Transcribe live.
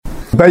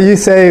But you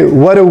say,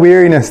 what a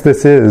weariness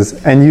this is,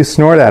 and you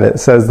snort at it,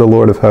 says the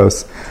Lord of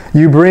hosts.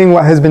 You bring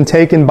what has been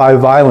taken by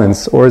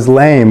violence, or is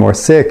lame, or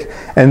sick,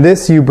 and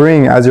this you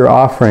bring as your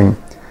offering.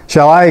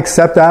 Shall I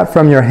accept that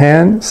from your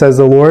hand, says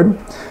the Lord?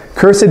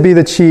 Cursed be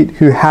the cheat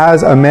who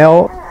has a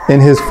male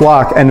in his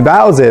flock, and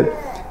vows it,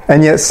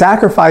 and yet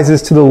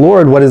sacrifices to the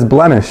Lord what is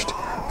blemished.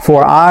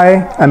 For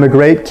I am a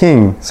great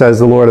king, says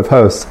the Lord of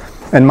hosts,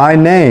 and my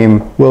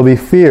name will be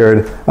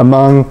feared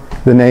among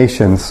the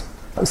nations.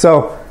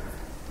 So,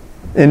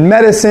 in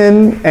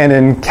medicine and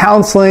in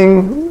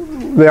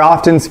counseling, they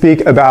often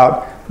speak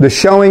about the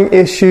showing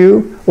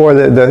issue or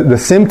the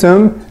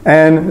symptom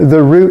and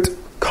the root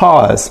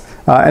cause.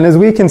 And as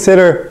we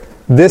consider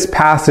this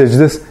passage,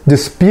 this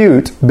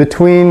dispute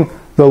between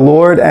the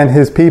Lord and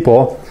his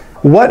people,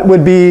 what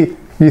would be,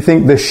 you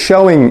think, the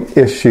showing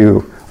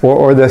issue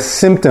or the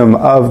symptom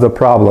of the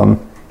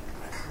problem?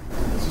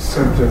 The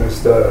symptom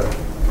is the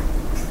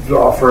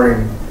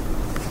offering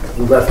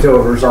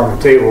leftovers on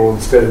the table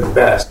instead of the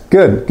best.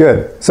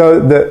 Good.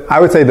 So I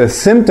would say the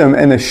symptom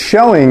and the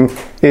showing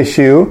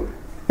issue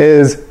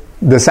is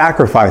the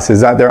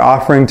sacrifices that they're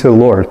offering to the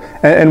Lord.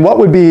 And what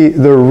would be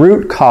the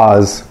root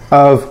cause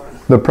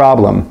of the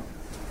problem?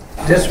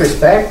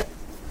 Disrespect.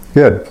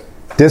 Good.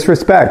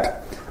 Disrespect.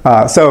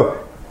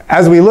 So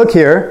as we look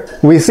here,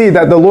 we see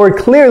that the Lord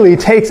clearly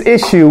takes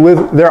issue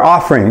with their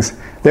offerings.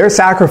 Their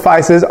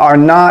sacrifices are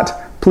not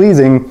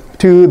pleasing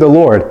to the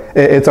Lord.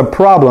 It's a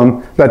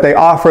problem that they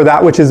offer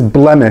that which is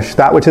blemished,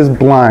 that which is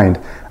blind.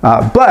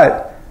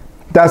 But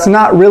that's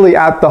not really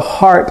at the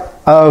heart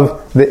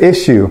of the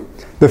issue.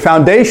 The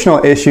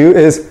foundational issue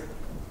is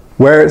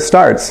where it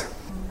starts.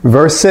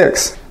 Verse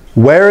 6,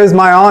 where is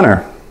my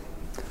honor?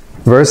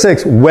 Verse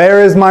 6,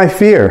 where is my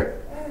fear?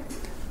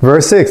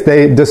 Verse 6,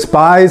 they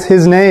despise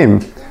his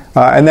name.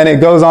 And then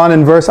it goes on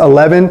in verse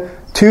 11,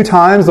 2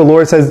 times the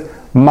Lord says,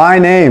 my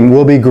name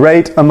will be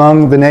great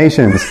among the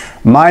nations.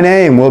 My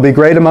name will be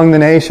great among the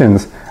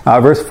nations.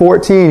 Verse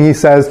 14, he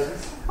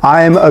says,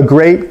 I am a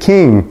great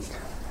king.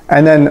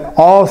 And then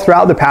all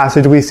throughout the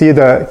passage, we see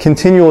the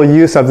continual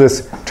use of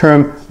this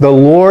term, the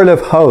Lord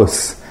of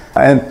hosts.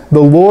 And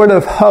the Lord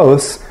of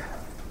hosts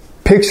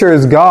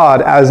pictures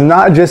God as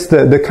not just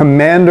the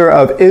commander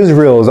of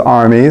Israel's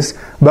armies,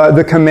 but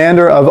the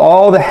commander of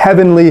all the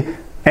heavenly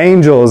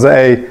angels,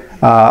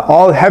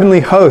 all the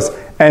heavenly hosts.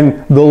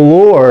 And the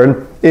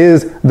Lord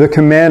is the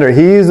commander.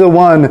 He's the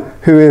one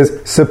who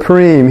is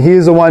supreme.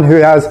 He's the one who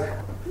has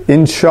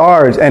in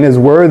charge and is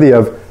worthy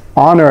of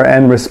honor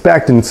and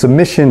respect and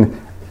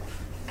submission.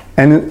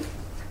 And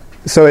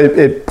so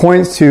it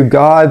points to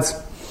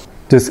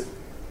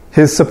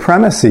his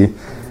supremacy.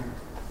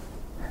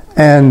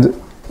 And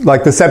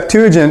like the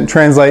Septuagint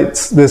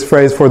translates this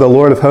phrase for the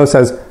Lord of hosts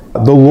as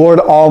the Lord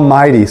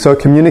Almighty. So it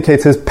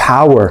communicates his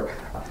power.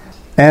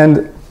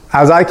 And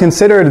as I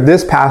considered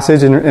this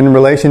passage in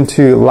relation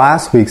to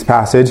last week's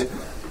passage,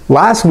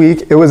 last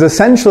week it was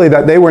essentially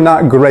that they were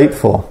not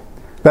grateful,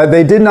 that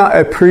they did not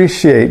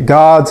appreciate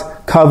God's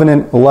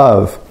covenant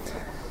love.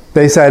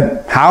 They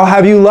said, how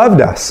have you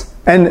loved us?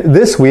 And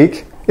this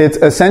week, it's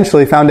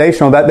essentially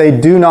foundational that they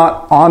do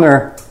not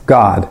honor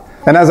God.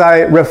 And as I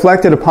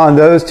reflected upon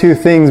those two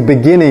things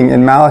beginning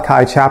in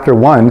Malachi chapter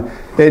 1,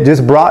 it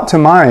just brought to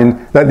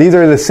mind that these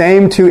are the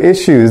same two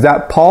issues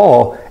that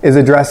Paul is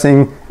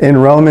addressing in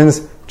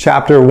Romans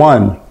chapter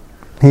 1.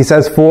 He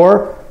says,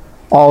 for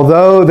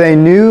although they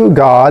knew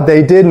God,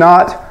 they did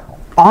not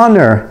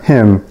honor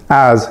him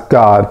as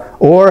God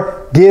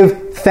or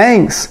give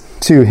thanks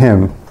to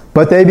him.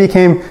 But they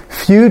became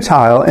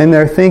futile in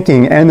their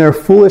thinking, and their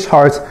foolish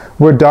hearts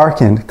were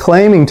darkened.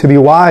 Claiming to be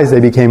wise, they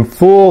became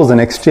fools and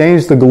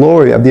exchanged the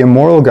glory of the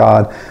immortal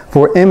God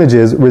for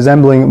images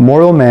resembling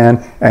mortal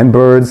man and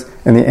birds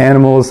and the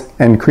animals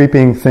and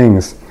creeping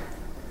things.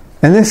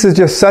 And this is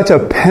just such a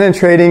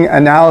penetrating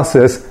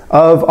analysis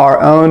of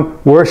our own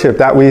worship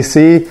that we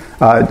see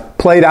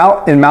played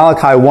out in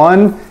Malachi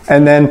 1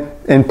 and then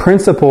in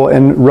principle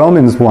in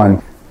Romans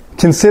 1.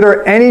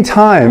 Consider any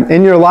time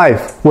in your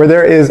life where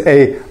there is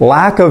a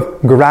lack of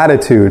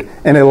gratitude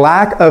and a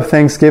lack of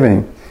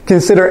thanksgiving.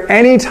 Consider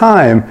any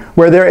time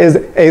where there is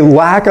a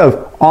lack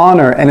of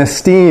honor and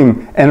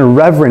esteem and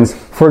reverence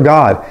for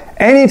God.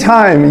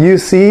 Anytime you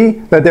see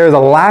that there is a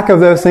lack of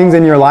those things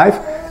in your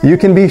life, you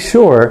can be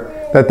sure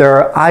that there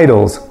are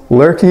idols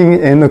lurking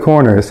in the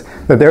corners,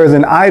 that there is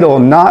an idol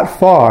not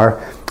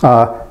far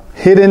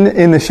hidden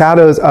in the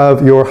shadows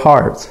of your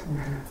heart.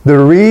 The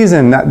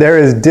reason that there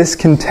is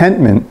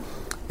discontentment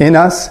in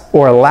us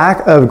or a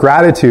lack of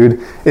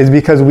gratitude is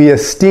because we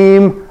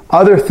esteem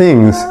other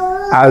things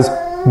as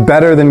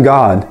better than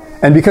God.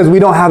 And because we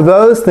don't have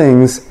those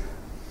things,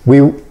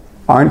 we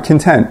aren't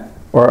content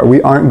or we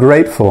aren't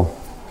grateful.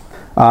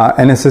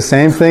 And it's the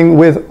same thing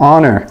with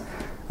honor.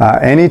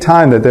 Any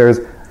time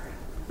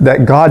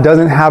that God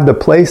doesn't have the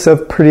place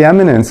of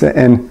preeminence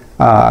and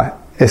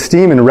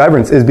esteem and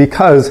reverence is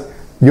because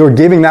you're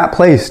giving that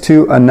place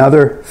to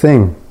another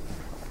thing.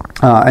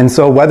 And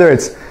so whether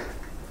it's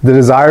the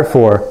desire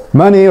for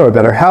money or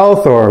better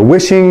health or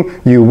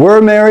wishing you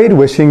were married,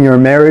 wishing your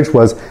marriage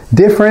was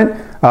different,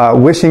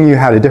 wishing you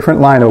had a different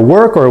line of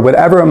work or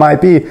whatever it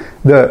might be,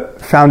 the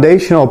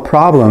foundational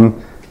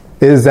problem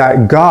is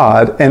that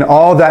God and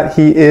all that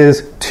He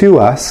is to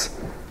us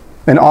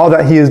and all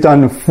that He has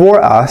done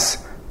for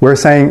us, we're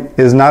saying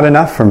is not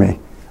enough for me.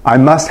 I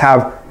must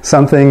have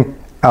something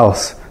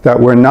else. That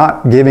we're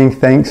not giving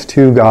thanks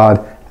to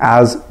God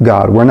as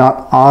God. We're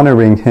not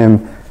honoring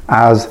Him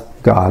as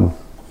God.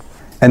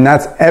 And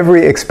that's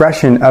every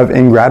expression of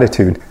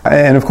ingratitude.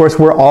 And of course,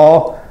 we're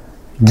all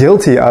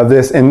guilty of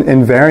this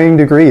in varying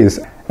degrees.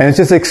 And it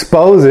just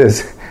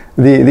exposes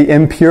the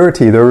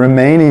impurity, the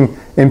remaining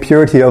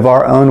impurity of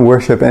our own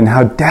worship and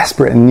how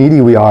desperate and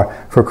needy we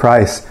are for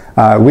Christ.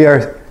 We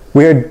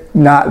are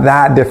not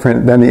that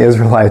different than the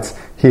Israelites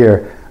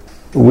here.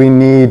 We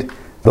need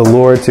the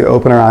Lord to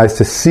open our eyes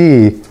to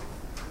see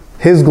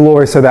His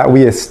glory so that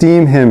we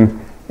esteem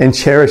Him and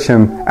cherish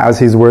Him as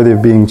He's worthy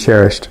of being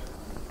cherished.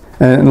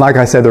 And like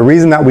I said, the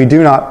reason that we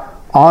do not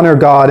honor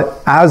God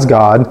as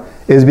God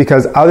is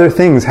because other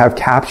things have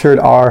captured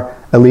our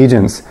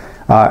allegiance.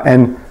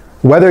 And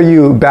whether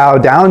you bow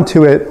down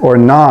to it or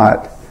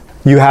not,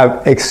 you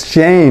have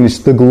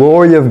exchanged the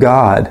glory of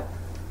God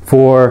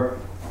for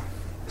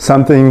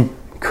something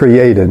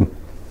created.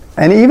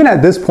 And even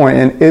at this point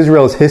in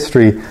Israel's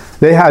history,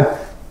 they had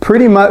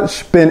pretty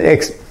much been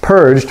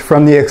purged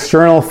from the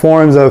external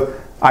forms of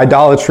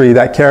idolatry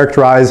that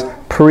characterized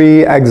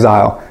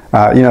pre-exile.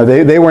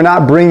 They were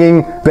not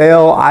bringing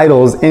Baal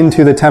idols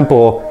into the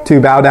temple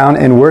to bow down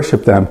and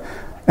worship them.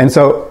 And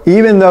so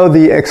even though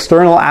the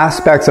external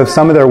aspects of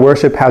some of their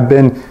worship had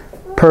been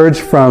purged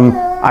from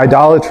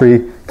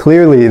idolatry,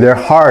 clearly their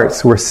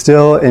hearts were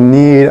still in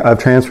need of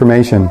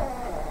transformation.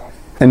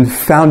 And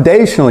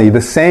foundationally,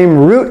 the same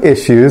root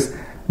issues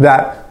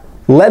that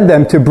led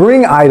them to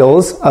bring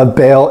idols of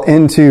Baal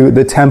into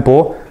the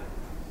temple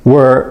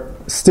were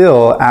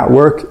still at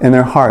work in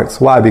their hearts.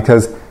 Why?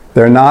 Because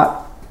they're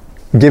not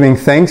giving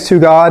thanks to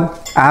God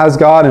as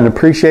God and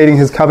appreciating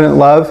His covenant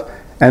love,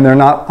 and they're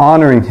not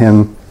honoring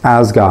Him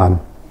as God.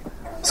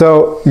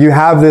 So you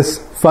have this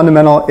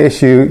fundamental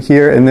issue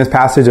here in this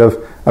passage of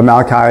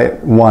Malachi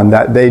 1,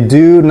 that they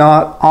do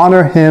not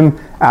honor Him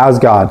as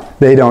God.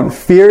 They don't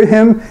fear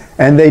Him,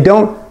 and they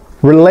don't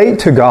relate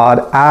to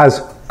God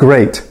as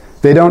great.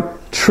 They don't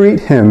treat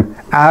Him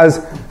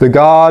as the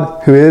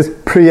God who is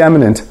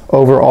preeminent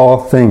over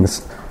all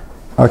things.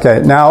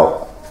 Okay,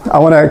 now I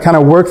want to kind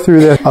of work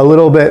through this a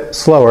little bit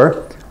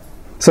slower.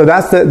 So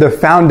that's the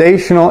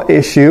foundational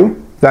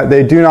issue, that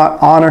they do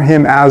not honor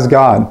Him as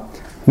God.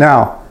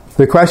 Now,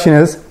 the question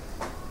is,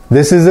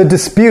 this is a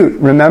dispute.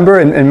 Remember,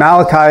 and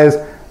Malachi is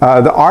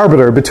the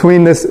arbiter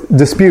between this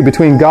dispute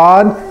between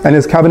God and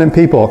His covenant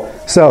people.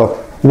 So,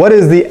 what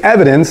is the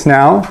evidence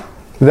now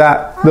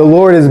that the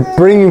Lord is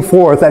bringing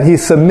forth, that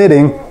He's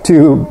submitting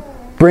to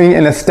bring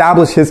and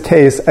establish His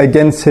case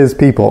against His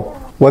people?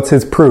 What's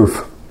His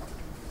proof?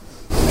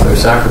 Their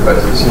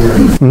sacrifices.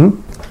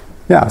 Mm-hmm.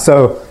 Yeah,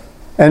 so,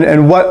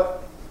 and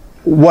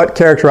what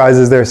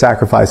characterizes their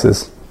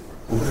sacrifices?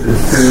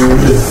 Food,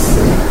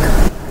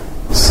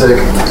 sick,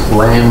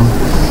 lame.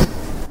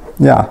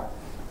 Yeah.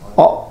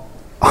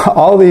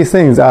 All these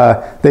things.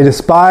 They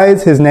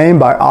despise His name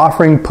by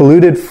offering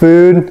polluted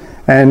food.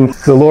 And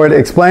the Lord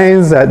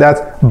explains that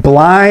that's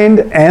blind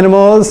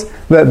animals,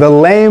 the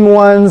lame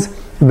ones,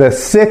 the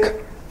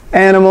sick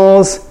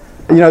animals.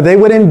 They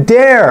wouldn't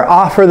dare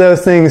offer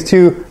those things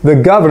to the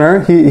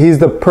governor. He's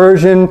the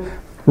Persian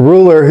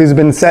ruler who's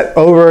been set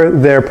over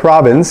their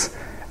province.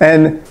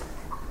 And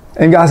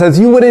God says,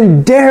 you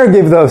wouldn't dare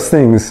give those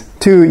things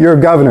to your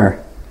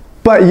governor.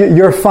 But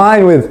you're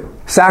fine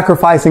with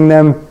sacrificing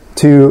them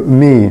to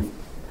me.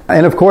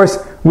 And of course,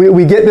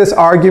 we get this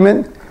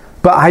argument,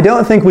 but I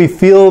don't think we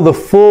feel the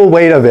full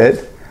weight of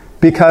it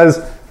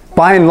because,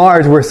 by and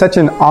large, we're such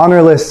an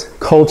honorless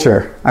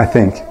culture, I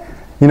think.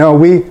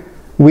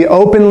 We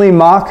openly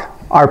mock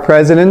our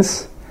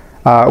presidents.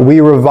 We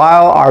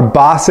revile our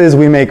bosses.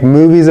 We make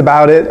movies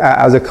about it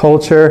as a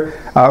culture.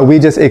 We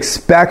just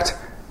expect,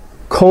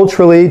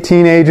 culturally,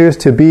 teenagers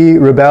to be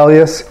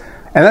rebellious.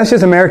 And that's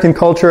just American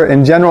culture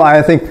in general.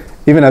 I think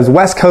even as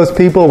West Coast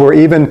people, we're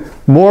even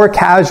more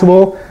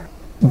casual.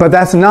 But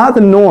that's not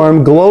the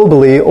norm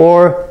globally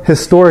or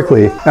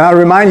historically. And I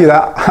remind you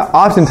that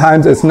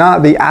oftentimes it's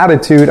not the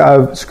attitude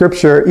of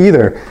Scripture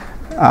either.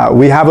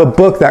 We have a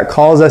book that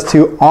calls us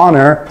to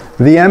honor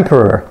the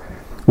emperor.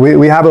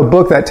 We have a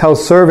book that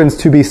tells servants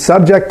to be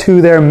subject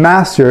to their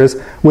masters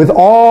with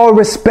all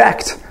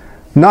respect,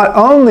 not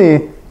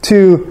only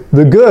to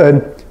the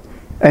good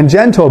and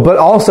gentle, but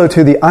also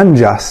to the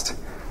unjust.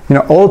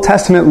 Old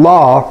Testament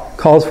law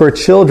calls for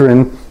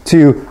children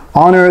to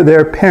honor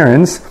their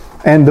parents,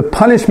 and the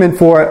punishment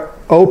for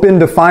open,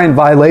 defiant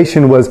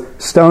violation was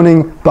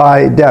stoning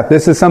by death.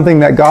 This is something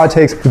that God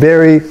takes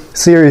very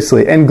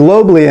seriously. And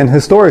globally and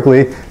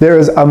historically, there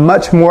is a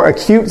much more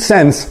acute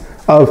sense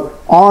of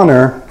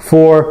honor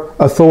for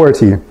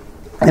authority.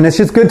 And it's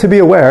just good to be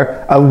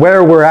aware of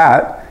where we're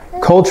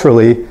at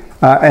culturally,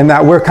 and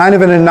that we're kind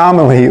of an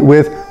anomaly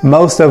with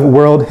most of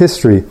world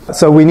history.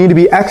 So we need to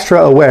be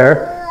extra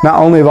aware not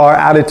only of our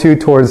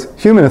attitude towards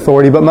human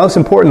authority, but most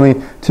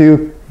importantly,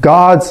 to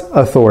God's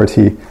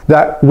authority.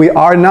 That we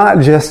are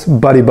not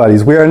just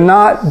buddy-buddies. We are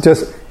not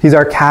just, he's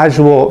our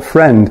casual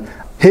friend.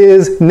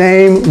 His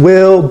name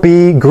will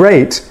be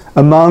great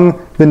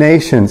among the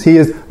nations. He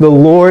is the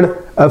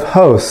Lord of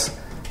hosts.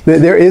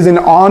 There is an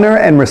honor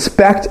and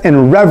respect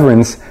and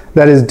reverence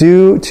that is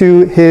due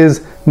to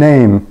his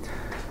name.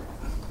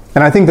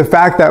 And I think the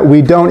fact that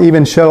we don't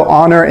even show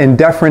honor and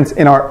deference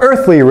in our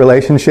earthly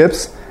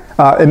relationships,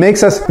 it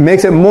makes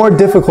it more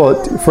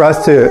difficult for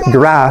us to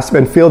grasp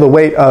and feel the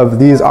weight of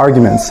these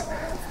arguments.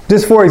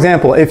 Just for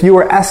example, if you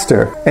were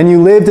Esther and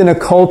you lived in a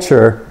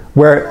culture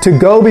where to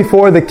go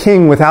before the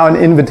king without an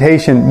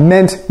invitation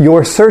meant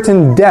your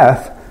certain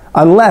death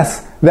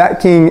unless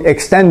that king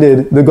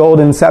extended the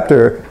golden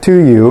scepter to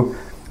you,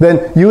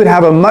 then you would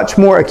have a much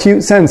more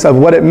acute sense of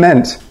what it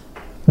meant,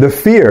 the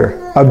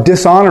fear of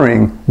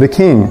dishonoring the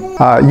king.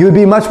 You would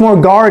be much more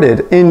guarded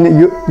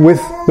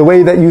with the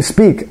way that you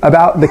speak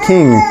about the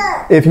king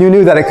if you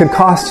knew that it could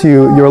cost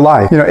you your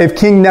life. If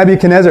King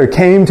Nebuchadnezzar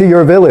came to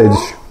your village,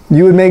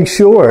 you would make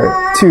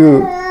sure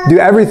to do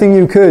everything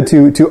you could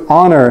to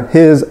honor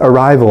his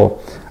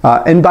arrival.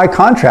 And by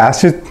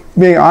contrast, just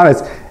being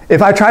honest,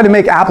 if I tried to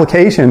make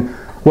application,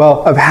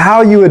 of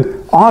how you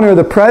would honor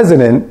the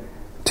president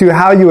to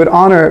how you would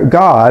honor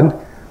God,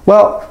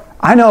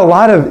 I know a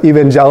lot of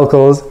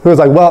evangelicals who was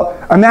like,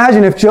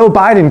 imagine if Joe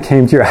Biden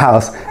came to your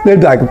house. They'd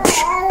be like,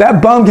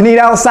 that bum can eat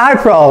outside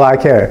for all I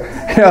care.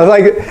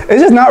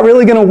 It's just not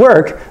really going to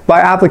work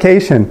by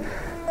application.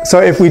 So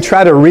if we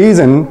try to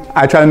reason,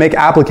 I try to make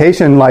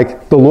application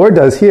like the Lord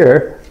does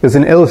here, as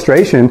an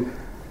illustration,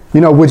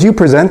 would you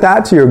present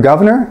that to your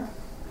governor?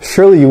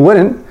 Surely you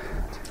wouldn't.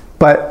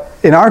 But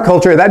in our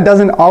culture, that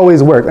doesn't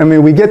always work. I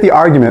mean, we get the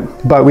argument,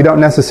 but we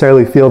don't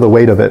necessarily feel the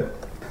weight of it.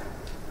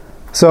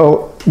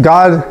 So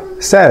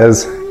God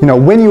says,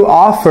 when you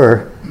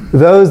offer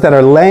those that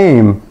are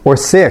lame or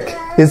sick,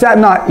 is that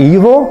not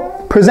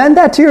evil? Present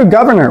that to your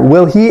governor.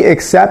 Will he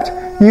accept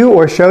you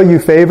or show you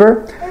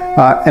favor?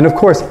 And of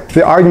course,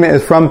 the argument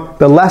is from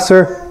the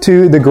lesser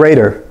to the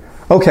greater.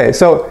 Okay,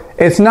 so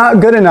it's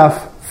not good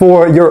enough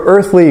for your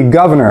earthly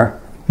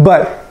governor,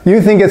 but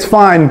you think it's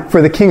fine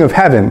for the King of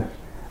Heaven.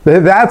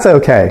 That's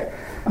okay.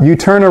 You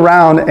turn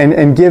around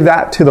and give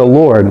that to the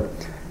Lord.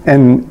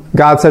 And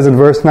God says in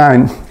verse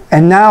 9,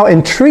 and now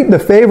entreat the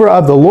favor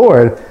of the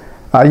Lord.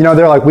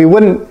 They're like, we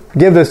wouldn't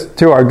give this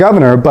to our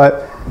governor,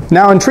 but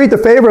now entreat the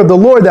favor of the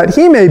Lord that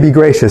he may be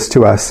gracious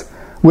to us.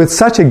 With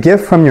such a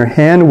gift from your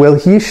hand, will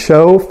he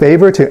show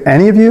favor to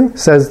any of you,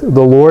 says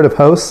the Lord of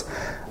hosts.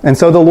 And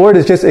so the Lord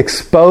is just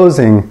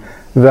exposing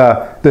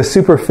the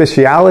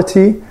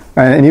superficiality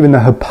and even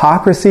the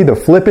hypocrisy, the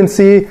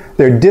flippancy,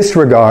 their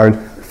disregard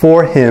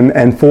for him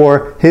and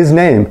for his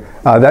name,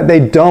 that they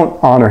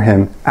don't honor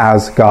him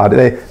as God.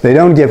 They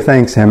don't give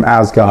thanks to him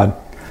as God.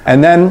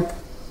 And then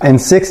in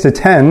 6 to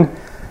 10,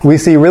 we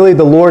see really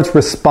the Lord's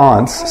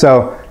response.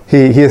 So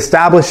he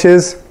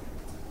establishes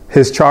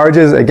his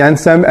charges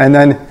against them, and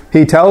then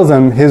he tells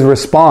them his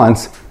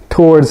response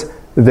towards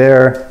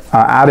their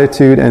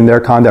attitude and their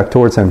conduct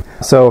towards him.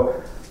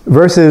 So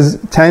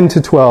verses 10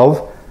 to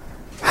 12,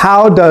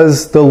 how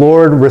does the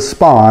Lord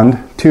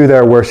respond to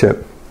their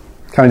worship?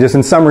 Kind of just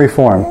in summary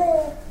form.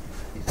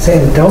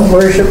 Saying, don't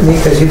worship me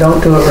because you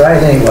don't do it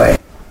right anyway.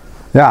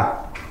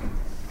 Yeah.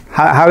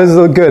 How does it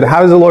look good?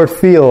 How does the Lord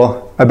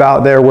feel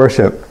about their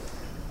worship?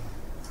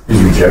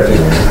 He's rejecting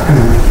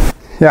it.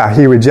 Yeah,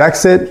 he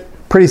rejects it.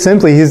 Pretty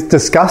simply, he's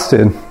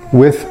disgusted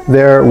with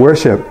their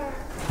worship.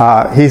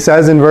 He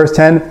says in verse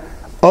 10,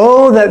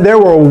 oh, that there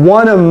were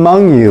one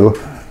among you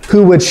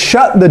who would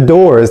shut the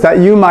doors, that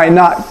you might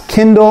not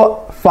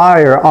kindle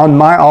fire on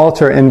my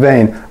altar in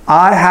vain.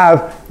 I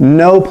have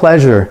no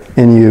pleasure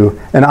in you,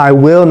 and I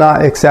will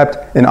not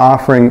accept an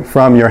offering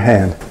from your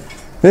hand.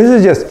 This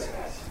is just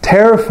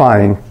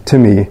terrifying to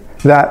me,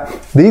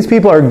 that these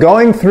people are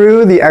going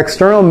through the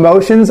external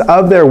motions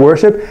of their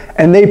worship,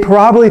 and they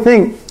probably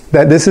think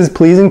that this is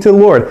pleasing to the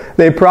Lord.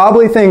 They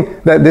probably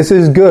think that this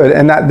is good,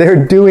 and that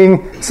they're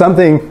doing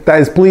something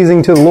that is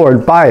pleasing to the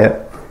Lord by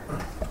it.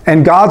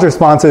 And God's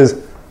response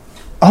is,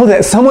 oh,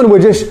 that someone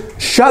would just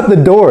shut the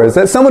doors,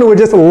 that someone would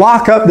just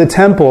lock up the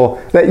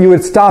temple, that you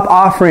would stop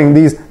offering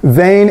these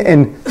vain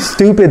and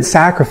stupid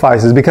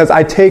sacrifices because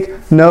I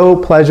take no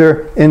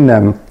pleasure in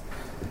them.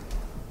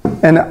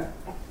 And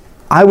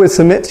I would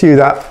submit to you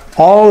that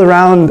all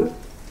around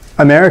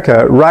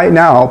America right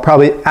now,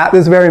 probably at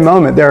this very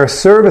moment, there are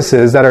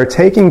services that are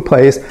taking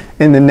place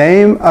in the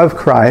name of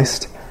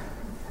Christ.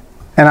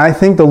 And I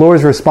think the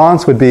Lord's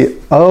response would be,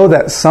 oh,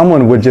 that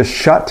someone would just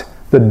shut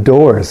the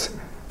doors,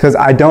 because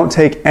I don't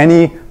take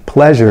any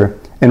pleasure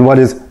in what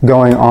is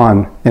going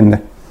on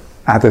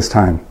at this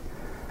time.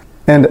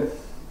 And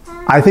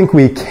I think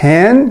we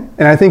can,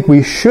 and I think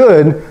we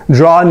should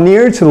draw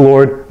near to the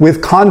Lord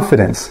with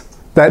confidence.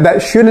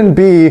 That shouldn't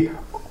be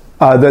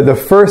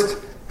the first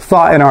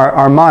thought in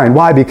our mind.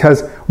 Why?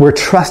 Because we're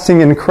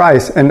trusting in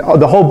Christ. And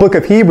the whole book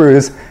of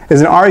Hebrews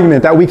is an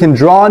argument that we can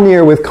draw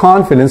near with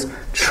confidence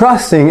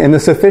trusting in the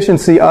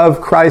sufficiency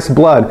of Christ's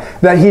blood,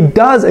 that he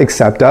does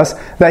accept us,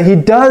 that he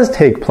does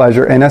take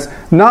pleasure in us,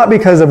 not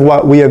because of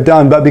what we have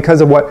done, but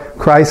because of what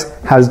Christ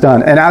has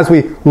done. And as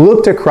we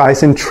look to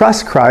Christ and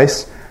trust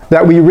Christ,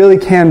 that we really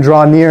can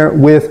draw near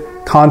with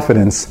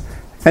confidence.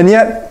 And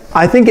yet,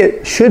 I think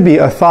it should be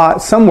a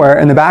thought somewhere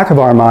in the back of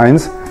our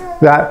minds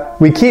that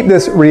we keep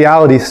this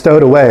reality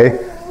stowed away,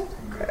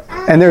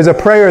 and there's a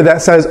prayer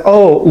that says,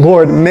 "Oh,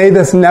 Lord, may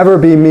this never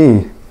be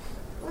me.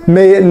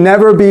 May it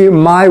never be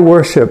my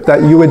worship,"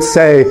 that you would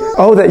say,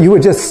 oh, that you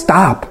would just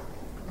stop,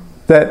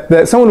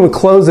 that someone would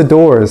close the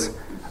doors.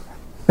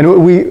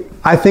 And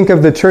I think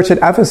of the church at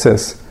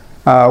Ephesus,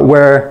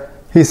 where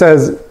he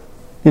says,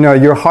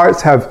 your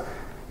hearts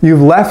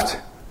you've left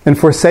and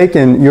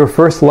forsaken your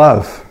first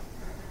love.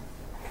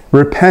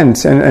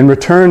 Repent and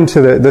return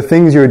to the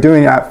things you were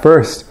doing at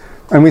first.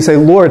 And we say,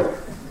 Lord,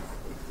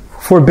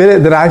 forbid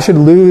it that I should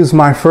lose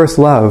my first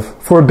love.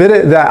 Forbid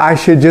it that I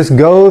should just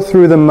go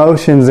through the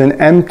motions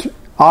and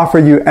offer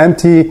you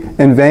empty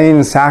and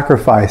vain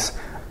sacrifice.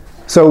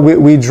 So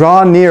we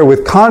draw near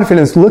with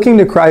confidence, looking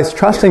to Christ,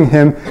 trusting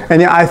him.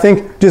 And yet I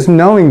think just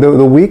knowing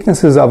the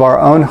weaknesses of our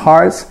own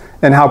hearts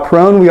and how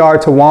prone we are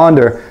to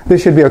wander,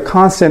 this should be a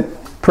constant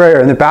prayer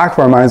in the back of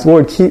our minds.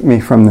 Lord, keep me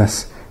from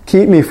this.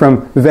 Keep me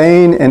from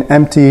vain and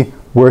empty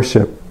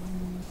worship.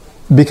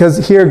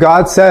 Because here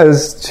God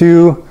says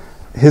to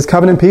his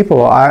covenant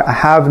people, I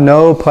have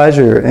no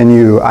pleasure in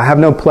you. I have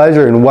no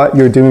pleasure in what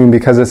you're doing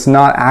because it's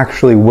not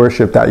actually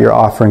worship that you're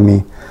offering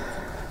me.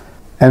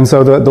 And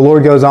so the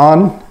Lord goes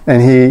on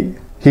and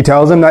he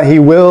tells them that he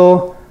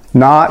will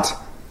not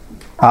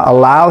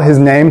allow his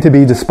name to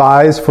be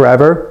despised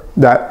forever,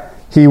 that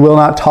he will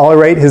not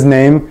tolerate his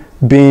name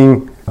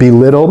being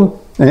belittled.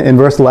 In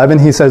verse 11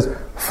 he says,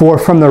 "For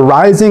from the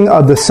rising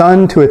of the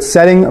sun to its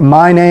setting,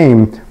 my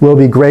name will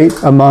be great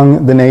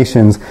among the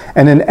nations.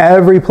 And in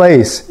every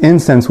place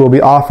incense will be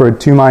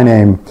offered to my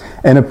name,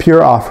 and a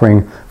pure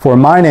offering. For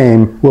my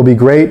name will be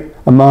great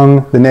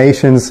among the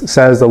nations,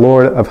 says the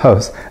Lord of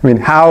hosts." I mean,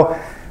 how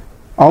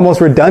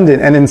almost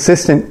redundant and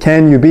insistent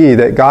can you be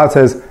that God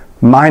says,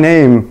 my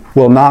name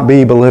will not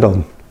be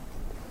belittled?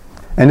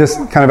 And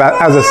just kind of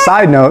as a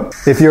side note,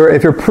 if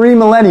you're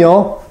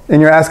premillennial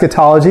in your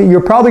eschatology,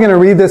 you're probably going to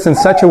read this in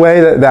such a way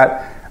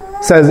that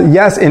says,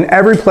 yes, in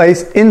every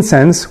place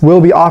incense will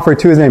be offered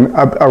to his name.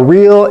 A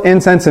real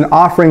incense and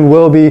offering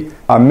will be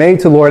made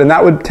to the Lord, and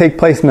that would take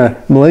place in the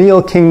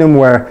millennial kingdom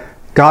where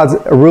God's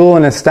rule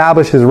and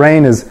establish his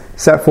reign is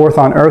set forth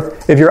on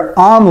earth. If you're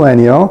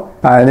amillennial,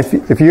 and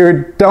if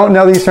you don't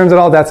know these terms at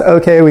all, that's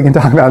okay. We can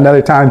talk about it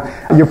another time.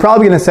 You're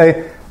probably going to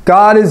say,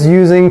 God is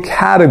using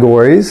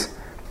categories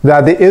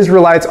that the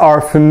Israelites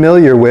are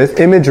familiar with,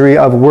 imagery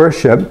of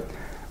worship,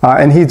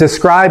 and he's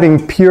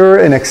describing pure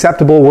and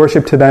acceptable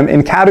worship to them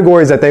in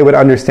categories that they would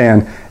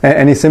understand.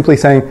 And he's simply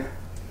saying,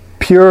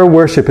 pure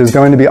worship is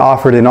going to be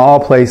offered in all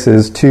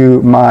places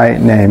to my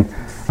name.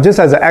 Just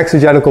as an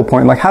exegetical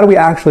point, like how do we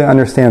actually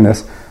understand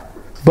this?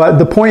 But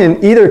the point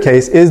in either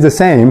case is the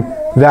same,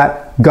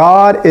 that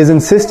God is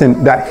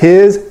insistent that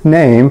his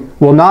name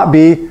will not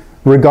be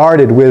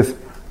regarded with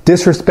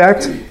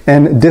disrespect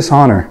and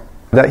dishonor,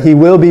 that he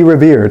will be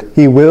revered,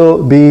 he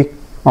will be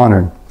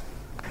honored.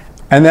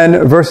 And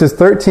then verses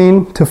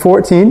 13 to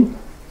 14,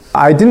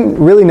 I didn't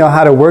really know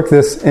how to work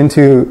this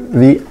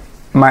into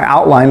my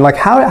outline. Like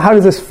how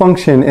does this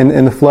function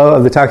in the flow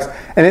of the text?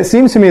 And it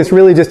seems to me it's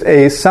really just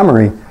a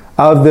summary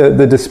of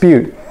the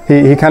dispute.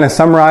 He kind of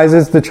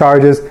summarizes the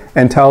charges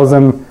and tells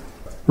them,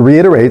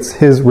 reiterates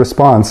his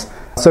response.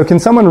 So can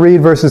someone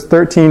read verses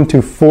 13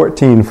 to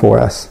 14 for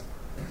us?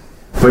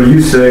 But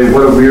you say,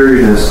 what a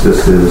weariness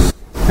this is,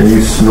 and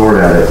you snort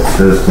at it,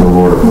 says the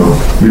Lord of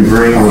hosts. You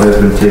bring what has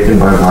been taken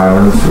by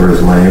violence, or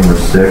is lame or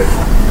sick,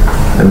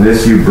 and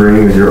this you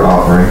bring as your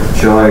offering.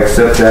 Shall I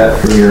accept that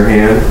from your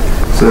hand,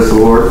 says the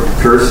Lord?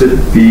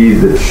 Cursed be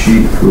the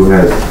sheep who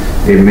has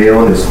a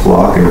male in his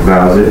flock and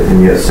vows it,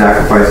 and yet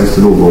sacrifices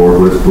to the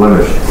Lord with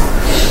blemish.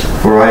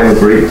 For I am a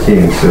great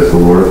king, says the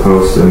Lord of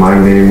hosts, and my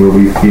name will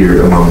be feared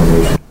among the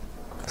nations.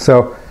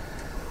 So,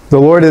 the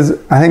Lord is,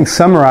 I think,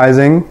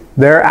 summarizing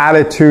their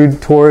attitude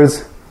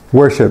towards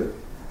worship.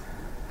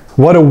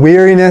 What a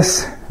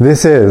weariness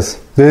this is.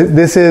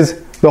 This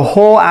is the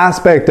whole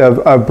aspect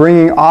of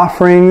bringing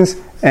offerings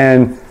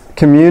and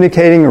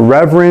communicating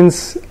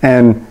reverence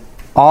and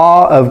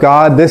awe of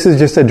God. This is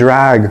just a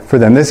drag for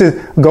them. This is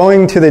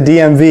going to the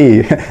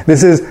DMV.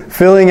 This is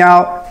filling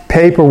out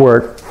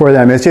paperwork for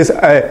them. It's just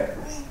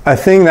a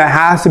thing that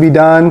has to be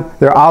done.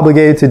 They're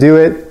obligated to do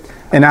it.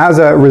 And as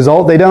a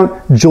result, they don't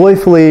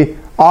joyfully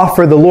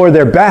offer the Lord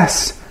their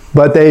best,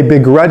 but they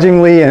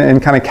begrudgingly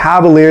and kind of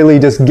cavalierly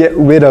just get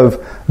rid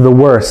of the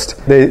worst.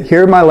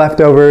 Here are my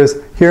leftovers.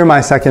 Here are my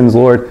seconds,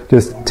 Lord.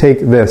 Just take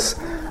this.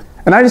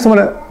 And I just want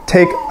to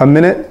take a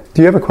minute.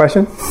 Do you have a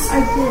question? I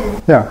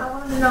did. Yeah. I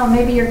want to know,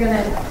 maybe you're going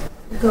to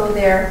go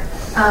there.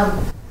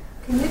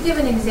 Can you give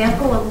an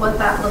example of what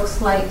that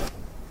looks like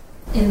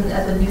in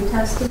the New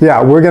Testament?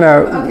 Yeah, we're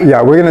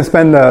gonna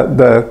spend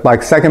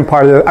the second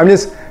part of it. I'm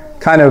just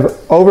kind of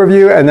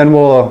overview, and then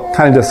we'll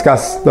kind of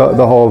discuss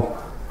the whole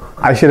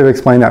I should have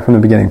explained that from the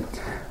beginning.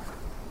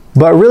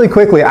 But really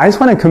quickly, I just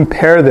want to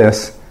compare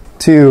this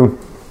to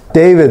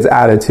David's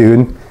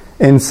attitude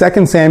in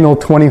 2 Samuel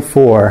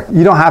 24.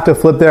 You don't have to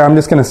flip there. I'm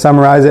just going to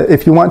summarize it.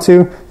 If you want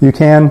to, you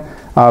can.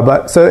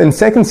 So in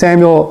 2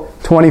 Samuel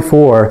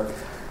 24,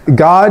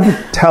 God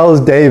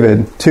tells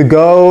David to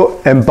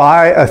go and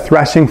buy a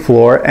threshing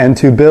floor and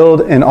to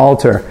build an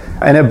altar.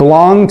 And it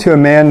belonged to a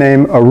man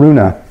named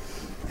Araunah.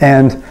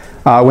 And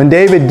when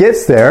David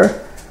gets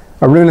there,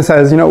 Araunah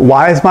says,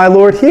 why is my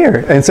Lord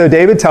here? And so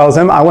David tells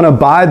him, I want to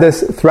buy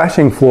this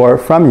threshing floor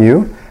from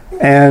you,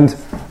 and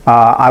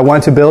I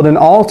want to build an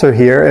altar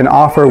here and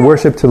offer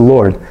worship to the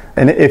Lord.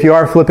 And if you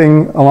are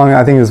flipping along,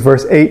 I think it's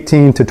verse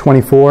 18 to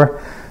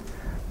 24.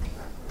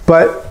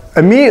 But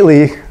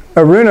immediately,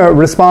 Araunah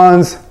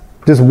responds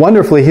just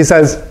wonderfully. He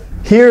says,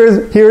 here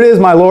it is,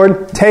 my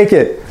Lord, take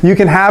it. You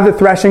can have the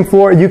threshing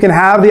floor, you can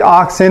have the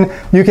oxen,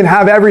 you can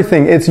have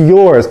everything. It's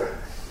yours.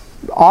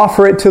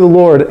 Offer it to the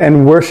Lord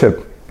and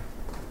worship.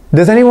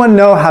 Does anyone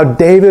know how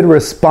David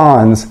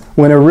responds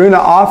when Araunah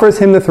offers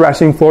him the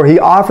threshing floor? He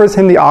offers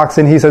him the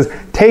oxen. He says,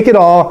 take it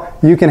all,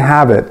 you can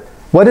have it.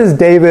 How does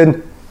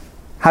David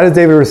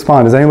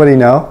respond? Does anybody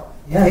know?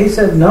 Yeah, he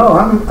said, no,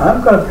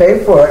 I'm going to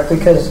pay for it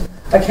because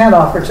I can't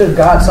offer to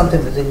God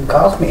something that didn't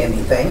cost me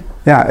anything.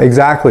 Yeah,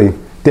 exactly.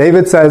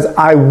 David says,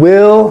 I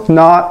will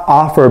not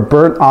offer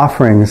burnt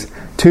offerings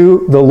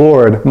to the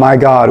Lord my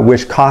God,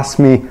 which cost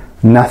me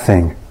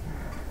nothing.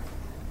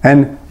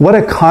 And what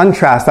a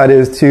contrast that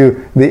is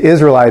to the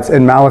Israelites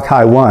in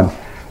Malachi 1.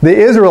 The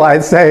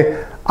Israelites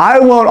say, I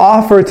won't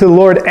offer to the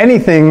Lord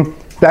anything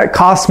that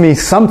costs me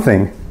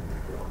something.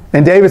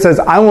 And David says,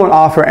 I won't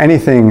offer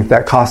anything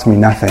that costs me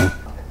nothing.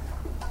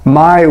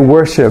 My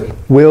worship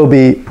will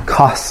be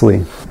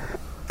costly.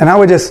 And I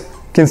would just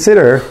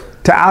consider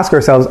to ask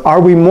ourselves,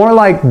 are we more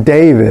like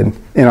David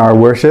in our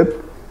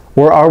worship,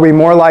 or are we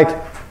more like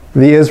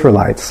the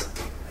Israelites?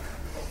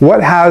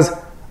 What has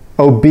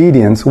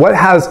obedience, what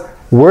has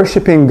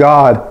worshiping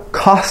God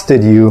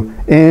costed you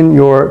in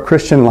your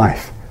Christian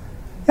life?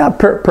 Yeah,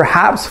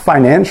 perhaps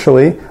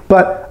financially,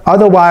 but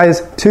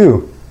otherwise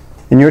too.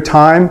 In your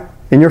time,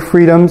 in your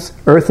freedoms,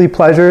 earthly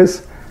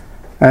pleasures.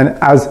 And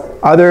as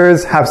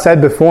others have said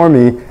before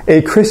me,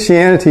 a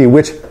Christianity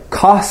which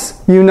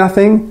costs you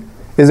nothing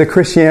is a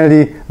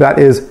Christianity that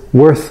is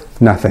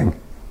worth nothing.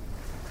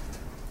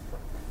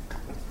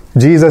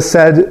 Jesus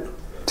said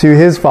to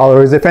his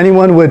followers, if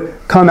anyone would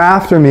come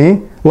after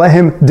me, let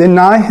him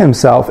deny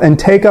himself and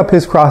take up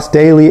his cross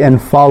daily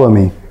and follow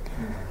me.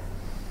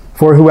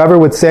 For whoever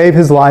would save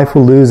his life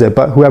will lose it,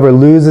 but whoever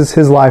loses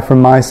his life for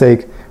my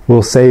sake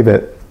will save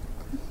it.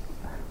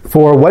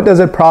 For what does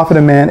it profit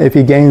a man if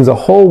he gains the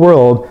whole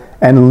world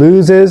and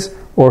loses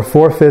or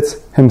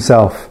forfeits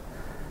himself?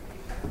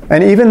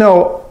 And even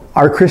though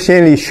our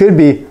Christianity should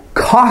be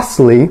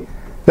costly,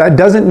 that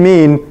doesn't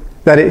mean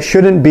that it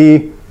shouldn't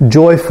be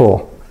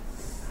joyful.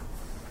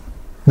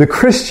 The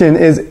Christian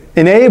is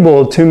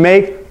enabled to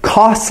make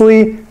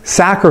costly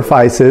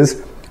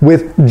sacrifices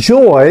with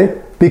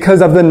joy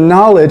because of the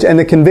knowledge and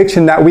the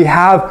conviction that we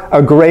have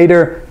a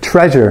greater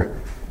treasure.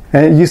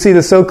 And you see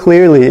this so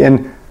clearly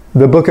in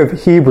the book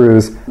of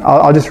Hebrews.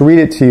 I'll just read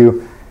it to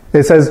you.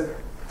 It says,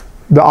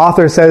 the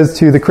author says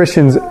to the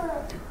Christians,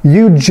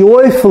 you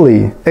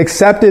joyfully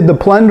accepted the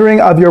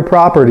plundering of your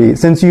property,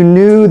 since you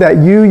knew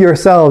that you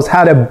yourselves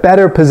had a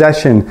better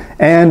possession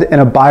and an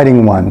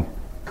abiding one.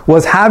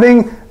 Was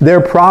having their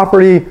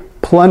property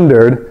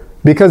plundered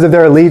because of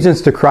their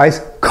allegiance to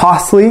Christ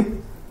costly?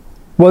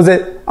 Was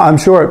it, I'm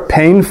sure,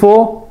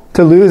 painful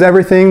to lose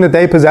everything that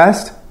they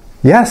possessed?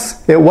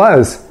 Yes, it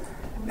was.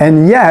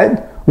 And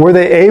yet, were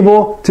they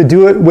able to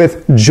do it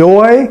with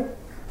joy?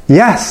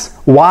 Yes.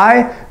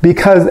 Why?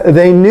 Because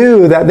they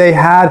knew that they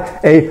had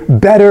a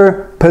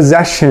better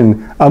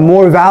possession, a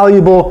more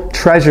valuable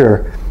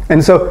treasure.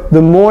 And so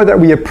the more that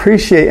we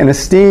appreciate and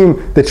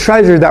esteem the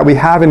treasure that we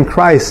have in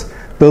Christ,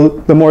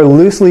 the more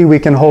loosely we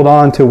can hold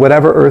on to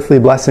whatever earthly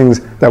blessings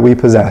that we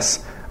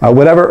possess.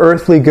 Whatever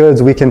earthly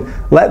goods, we can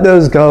let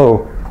those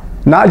go.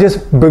 Not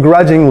just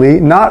begrudgingly,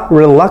 not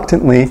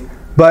reluctantly,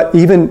 but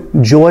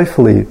even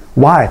joyfully.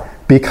 Why?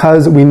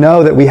 Because we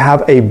know that we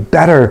have a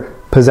better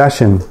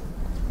possession.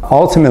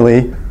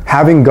 Ultimately,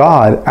 having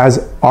God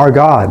as our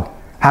God.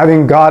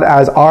 Having God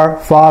as our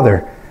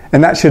Father.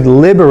 And that should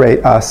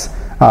liberate us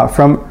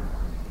from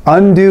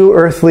undue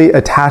earthly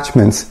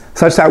attachments,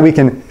 such that we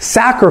can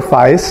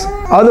sacrifice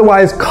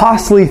otherwise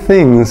costly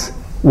things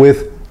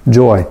with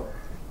joy.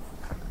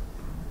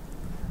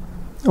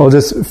 We'll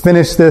just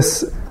finish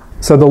this.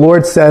 So the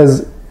Lord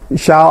says,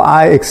 shall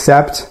I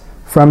accept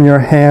from your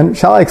hand?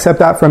 Shall I accept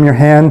that from your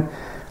hand?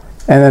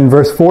 And then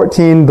verse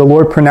 14, the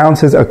Lord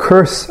pronounces a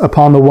curse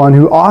upon the one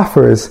who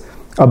offers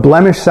a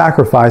blemished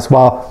sacrifice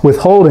while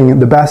withholding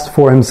the best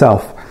for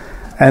himself.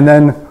 And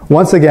then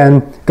once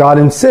again, God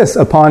insists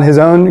upon his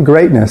own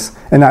greatness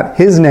and that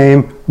his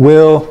name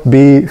will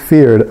be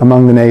feared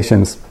among the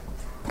nations.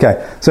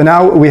 Okay, so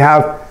now we're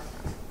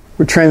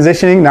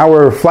transitioning, now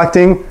we're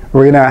reflecting,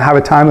 we're going to have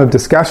a time of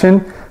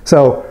discussion.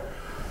 So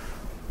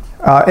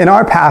In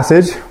our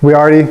passage, we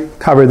already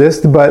covered this,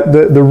 but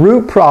the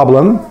root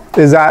problem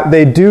is that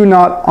they do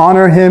not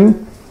honor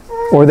him,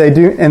 or they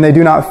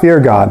do not fear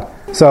God.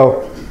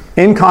 So,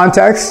 in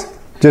context,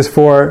 just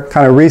for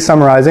kind of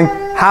re-summarizing,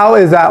 how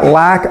is that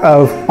lack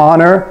of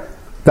honor,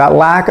 that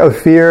lack of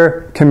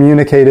fear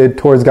communicated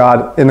towards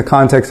God in the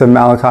context of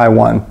Malachi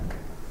 1?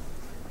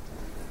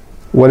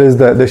 What is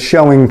the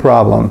showing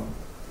problem?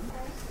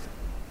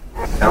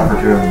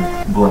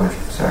 Outward blemish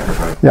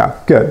sacrifice. Yeah,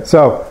 good.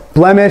 So,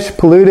 blemish,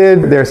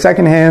 polluted, they're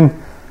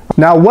secondhand.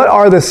 Now, what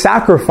are the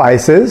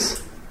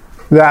sacrifices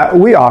that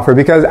we offer?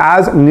 Because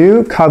as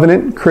new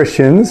covenant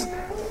Christians,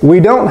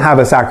 we don't have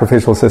a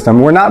sacrificial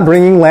system. We're not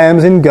bringing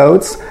lambs and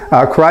goats.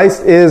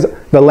 Christ is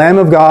the Lamb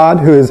of God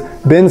who has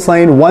been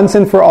slain once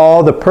and for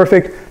all, the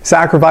perfect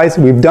sacrifice.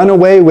 We've done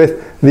away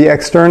with the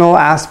external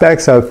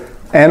aspects of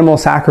animal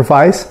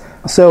sacrifice.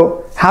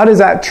 So how does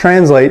that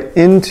translate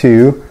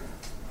into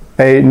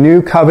a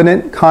new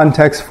covenant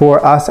context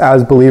for us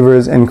as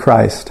believers in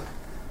Christ?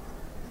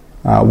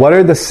 What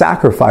are the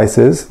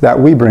sacrifices that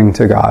we bring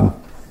to God?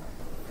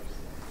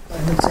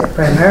 I would say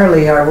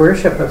primarily our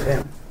worship of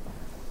him.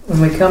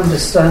 When we come to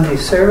Sunday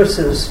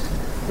services,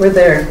 we're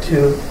there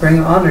to bring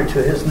honor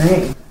to his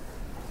name.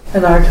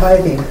 And our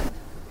tithing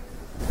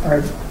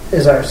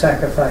is our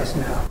sacrifice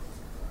now.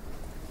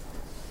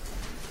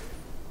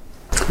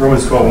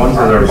 Romans 12:1 says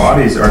our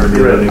bodies are to be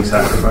a living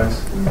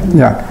sacrifice.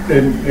 Yeah.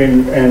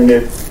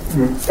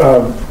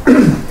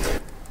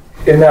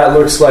 And that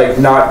looks like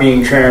not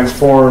being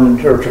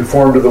transformed or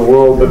conformed to the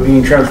world, but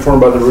being transformed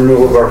by the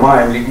renewal of our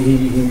mind.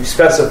 He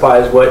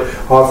specifies what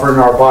offering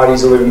our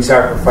bodies a living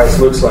sacrifice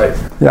looks like.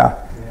 Yeah.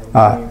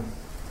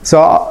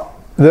 So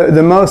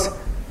the most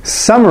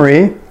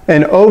summary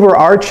and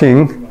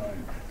overarching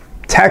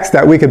text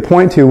that we could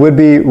point to would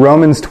be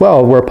Romans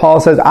 12, where Paul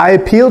says, I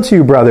appeal to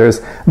you,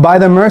 brothers, by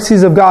the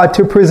mercies of God,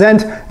 to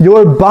present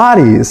your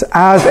bodies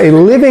as a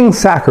living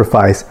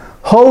sacrifice,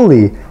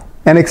 holy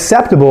and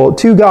acceptable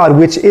to God,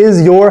 which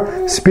is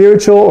your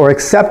spiritual or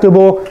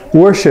acceptable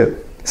worship.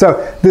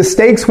 So the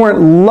stakes weren't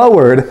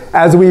lowered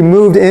as we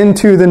moved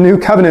into the new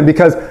covenant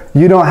because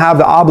you don't have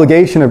the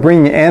obligation of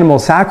bringing animal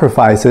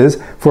sacrifices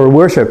for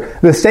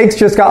worship. The stakes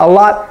just got a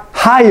lot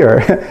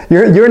higher.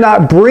 You're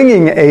not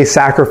bringing a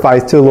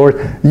sacrifice to the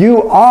Lord.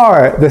 You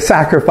are the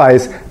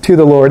sacrifice to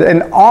the Lord.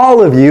 And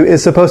all of you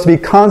is supposed to be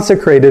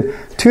consecrated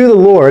to the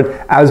Lord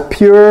as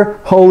pure,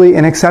 holy,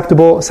 and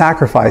acceptable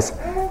sacrifice.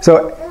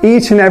 So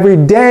each and every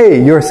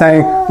day you're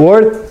saying,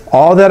 Lord,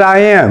 all that I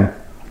am,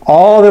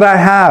 all that I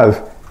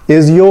have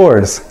is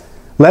yours.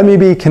 Let me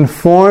be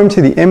conformed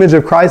to the image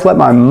of Christ. Let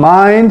my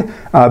mind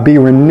be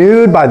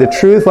renewed by the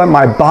truth. Let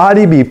my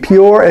body be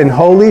pure and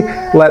holy.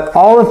 Let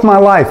all of my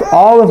life,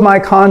 all of my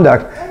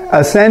conduct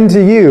ascend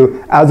to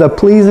you as a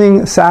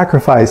pleasing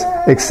sacrifice,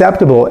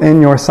 acceptable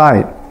in your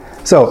sight.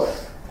 So,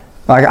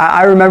 like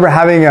I remember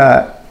having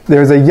there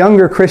was a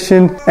younger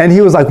Christian, and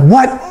he was like,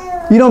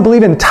 what? You don't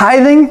believe in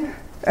tithing?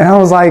 And I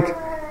was like,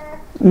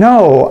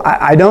 no,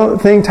 I don't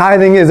think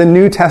tithing is a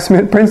New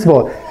Testament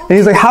principle. And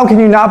he's like, how can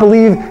you not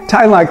believe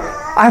tithing? Like,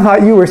 I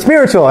thought you were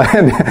spiritual.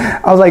 And I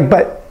was like,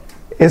 but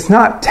it's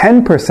not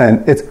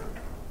 10%. It's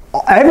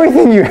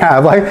everything you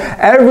have. Like,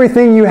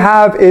 everything you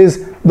have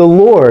is the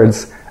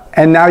Lord's.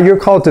 And now you're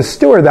called to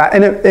steward that.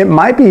 And it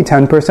might be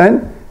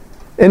 10%.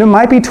 And it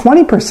might be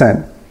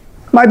 20%.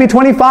 It might be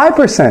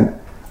 25%.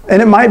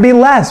 And it might be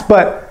less.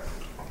 But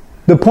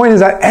the point is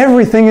that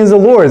everything is the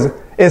Lord's.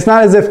 It's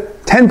not as if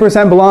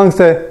 10% belongs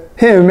to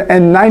him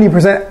and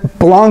 90%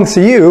 belongs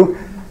to you.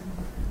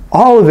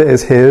 All of it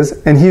is his,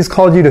 and he's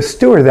called you to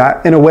steward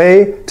that in a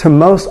way to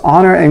most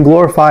honor and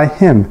glorify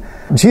him.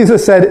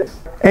 Jesus said,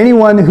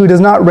 anyone who does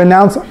not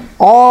renounce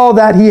all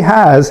that he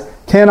has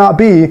cannot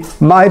be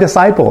my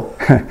disciple.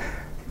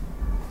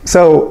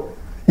 So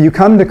you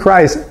come to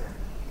Christ.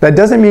 That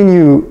doesn't mean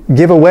you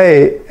give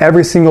away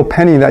every single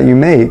penny that you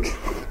make,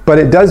 but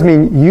it does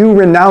mean you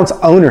renounce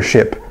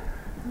ownership.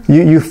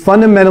 You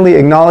fundamentally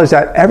acknowledge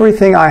that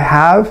everything I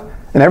have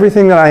and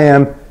everything that I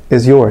am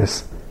is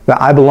yours, that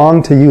I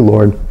belong to you,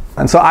 Lord.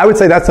 And so I would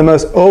say that's the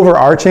most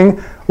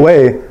overarching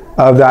way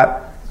of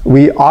that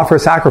we offer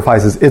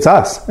sacrifices. It's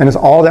us, and it's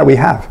all that we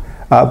have.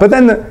 But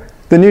then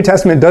the New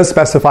Testament does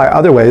specify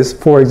other ways.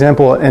 For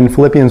example, in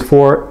Philippians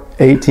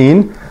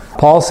 4:18,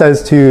 Paul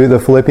says to the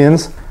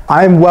Philippians,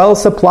 I am well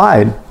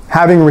supplied,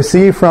 having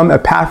received from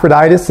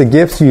Epaphroditus the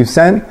gifts you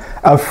sent,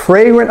 a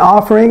fragrant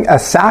offering, a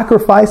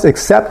sacrifice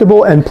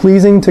acceptable and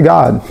pleasing to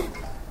God.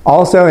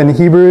 Also in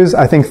Hebrews,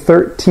 I think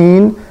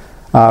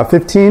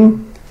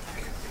 13:15,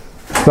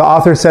 the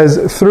author says,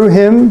 through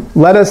him,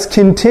 let us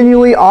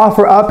continually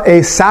offer up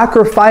a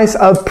sacrifice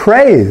of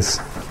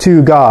praise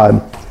to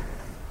God.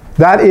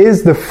 That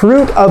is the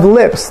fruit of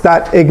lips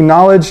that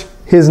acknowledge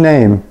his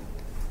name.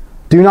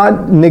 Do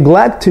not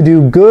neglect to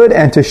do good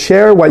and to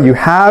share what you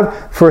have,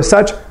 for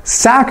such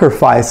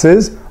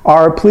sacrifices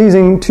are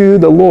pleasing to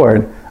the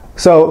Lord.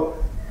 So,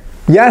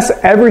 yes,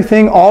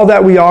 everything, all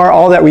that we are,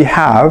 all that we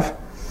have,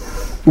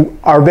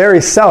 our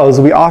very selves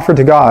we offer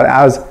to God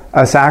as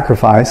a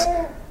sacrifice.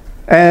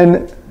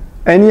 And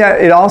And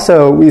yet it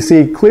also, we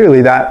see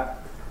clearly that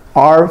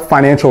our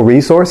financial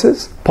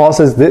resources, Paul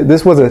says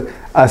this was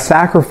a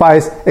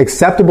sacrifice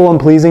acceptable and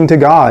pleasing to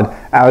God,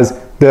 as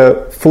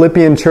the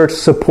Philippian church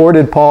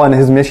supported Paul in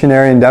his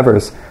missionary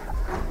endeavors.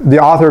 The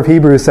author of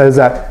Hebrews says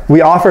that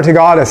we offer to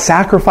God a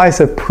sacrifice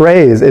of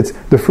praise. It's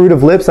the fruit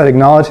of lips that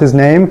acknowledge his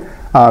name.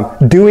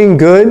 Doing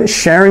good,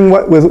 sharing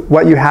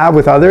what you have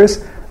with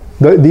others.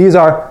 These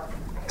are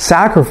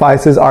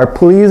sacrifices are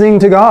pleasing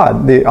to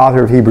God, the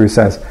author of Hebrews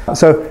says.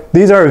 So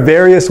these are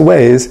various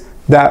ways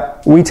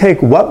that we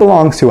take what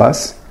belongs to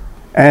us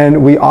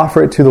and we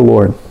offer it to the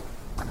Lord.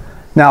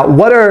 Now,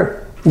 what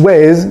are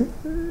ways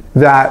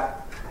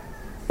that,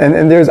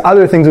 and there's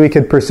other things we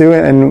could pursue,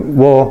 and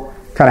we'll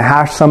kind of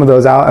hash some of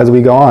those out as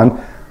we go on.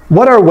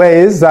 What are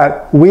ways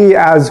that we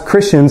as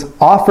Christians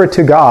offer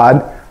to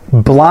God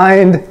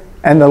blind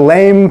and the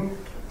lame,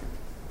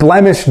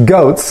 blemished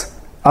goats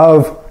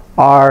of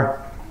our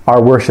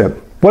worship?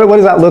 What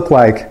does that look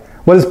like?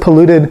 What does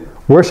polluted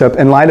worship,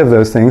 in light of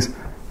those things,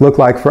 look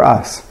like for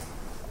us?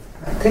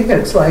 I think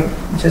it's like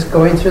just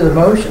going through the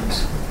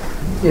motions.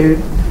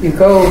 You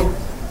go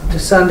to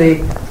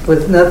Sunday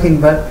with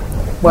nothing but,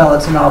 well,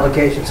 it's an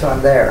obligation, so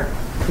I'm there.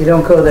 You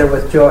don't go there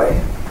with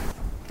joy.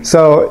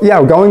 So,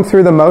 yeah, going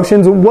through the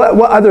motions. What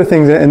other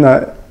things in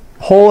the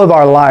whole of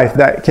our life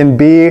that can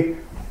be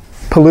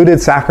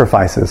polluted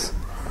sacrifices?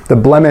 The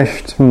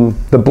blemished,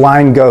 the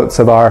blind goats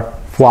of our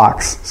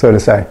flocks, so to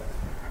say.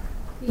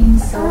 Being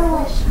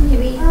selfish,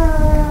 maybe.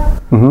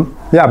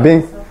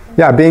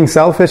 Being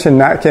selfish, and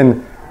that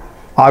can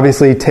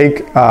obviously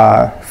take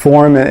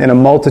form in a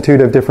multitude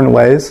of different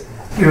ways.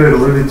 You had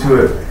alluded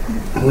to it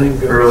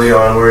early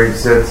on, where you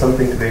said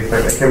something to the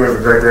effect, I can't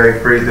remember exactly how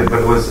you phrased it,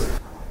 but it was,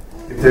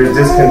 if there's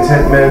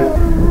discontentment,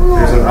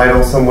 there's an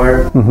idol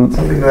somewhere.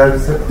 Something that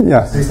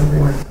say something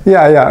like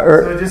that.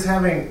 So just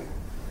having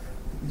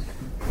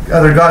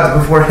other gods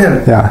before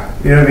him. Yeah.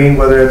 You know what I mean?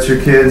 Whether it's your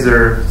kids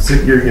or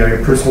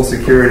your personal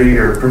security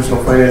or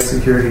personal finance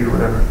security or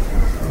whatever.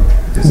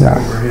 Just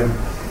over him.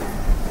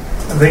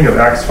 I think of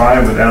Acts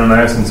 5 with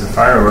Ananias and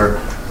Sapphira, where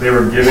they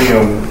were giving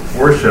a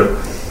worship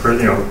for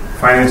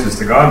finances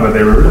to God, but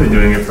they were really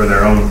doing it for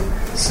their own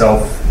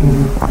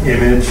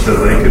self-image, so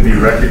they could be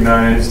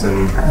recognized.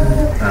 And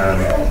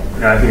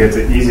I think it's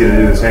easy to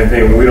do the same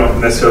thing. We don't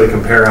necessarily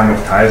compare how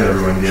much tithe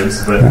everyone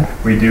gives, but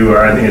we do.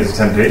 I think it's a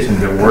temptation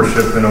to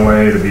worship in a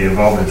way, to be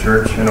involved in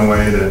church in a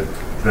way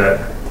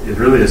that is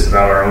really just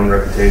about our own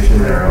reputation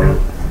and our own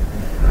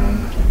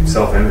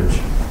self-image.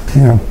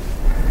 Yeah.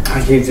 I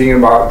keep thinking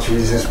about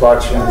Jesus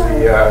watching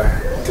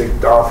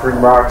the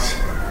offering box.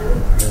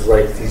 There's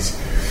like these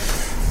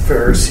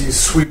Pharisees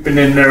sweeping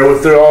in there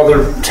with all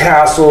their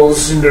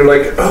tassels, and they're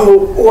like,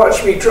 "Oh,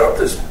 watch me drop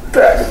this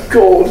bag of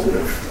gold in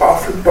the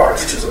offering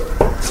box." She's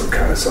like, some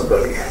kind of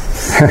somebody,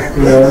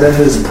 And then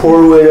this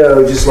poor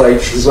widow, she's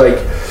like,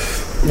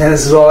 "Man,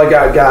 this is all I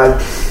got,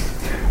 God,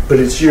 but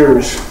it's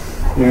yours."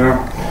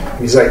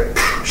 He's like,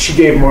 she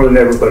gave more than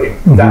everybody.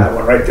 That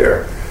one right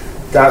there.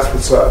 That's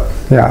what's up.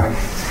 Yeah.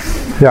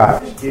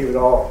 She gave it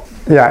all.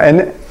 Yeah,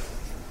 and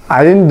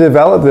I didn't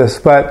develop this,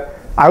 but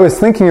I was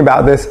thinking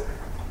about this.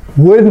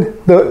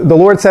 Would the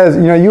Lord says,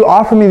 you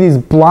offer me these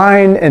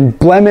blind and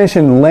blemished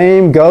and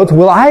lame goats.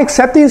 Will I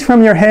accept these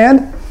from your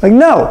hand? Like,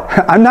 no,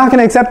 I'm not going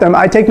to accept them.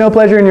 I take no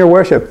pleasure in your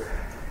worship.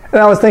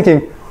 And I was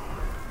thinking,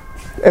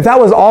 if that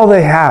was all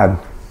they had,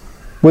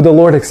 would the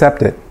Lord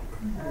accept it?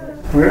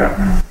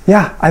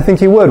 Yeah, I think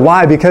he would.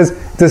 Why? Because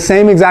it's the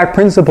same exact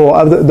principle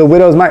of the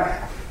widow's mite.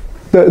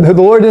 The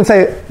Lord didn't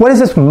say, what is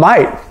this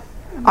mite?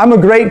 I'm a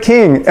great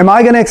king. Am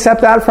I going to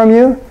accept that from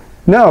you?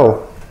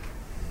 No.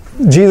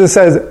 Jesus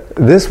says,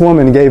 this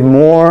woman gave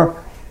more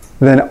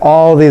than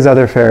all these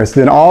other Pharisees,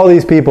 than all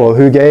these people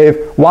who gave.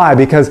 Why?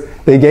 Because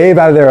they gave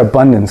out of their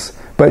abundance.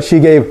 But she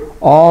gave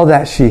all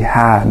that she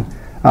had.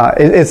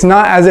 It's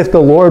not as if the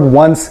Lord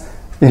wants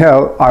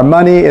our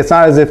money. It's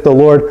not as if the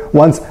Lord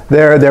wants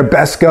their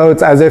best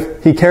goats, as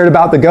if he cared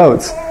about the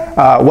goats.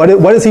 What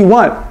does he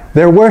want?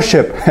 Their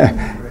worship.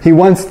 He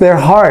wants their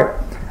heart.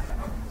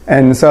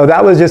 And so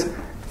that was just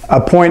a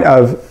point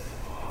of,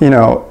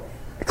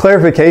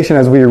 clarification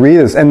as we read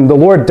this. And the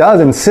Lord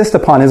does insist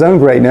upon his own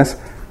greatness.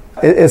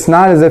 It's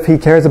not as if he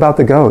cares about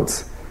the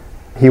goats.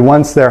 He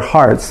wants their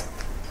hearts.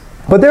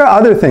 But there are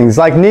other things,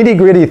 like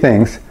nitty-gritty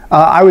things.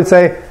 I would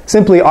say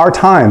simply our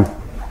time.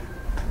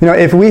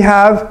 If we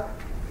have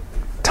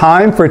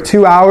time for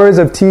 2 hours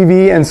of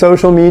TV and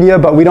social media,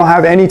 but we don't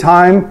have any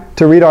time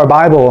to read our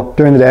Bible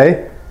during the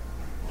day,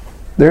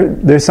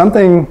 there's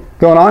something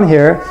going on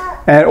here.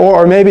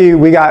 Or maybe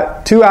we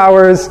got 2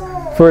 hours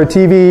for a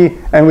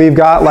TV and we've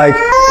got like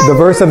the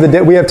verse of the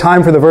day. We have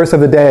time for the verse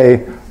of the day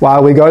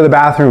while we go to the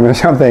bathroom or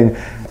something.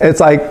 It's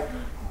like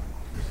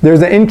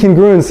there's an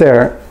incongruence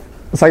there.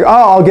 It's like,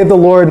 I'll give the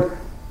Lord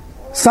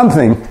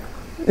something,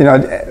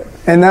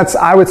 and that's,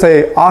 I would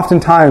say,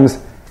 oftentimes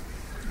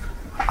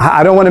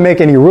I don't want to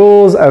make any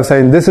rules of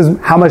saying this is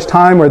how much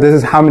time or this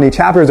is how many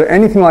chapters or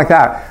anything like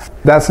that.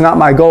 That's not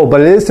my goal.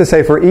 But it is to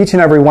say for each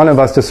and every one of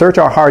us to search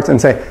our hearts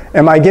and say,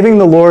 am I giving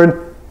the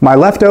Lord my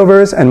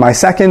leftovers and my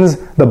seconds,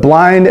 the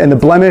blind and the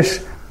blemish,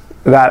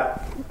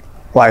 that,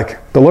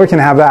 like, the Lord can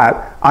have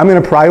that. I'm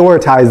going to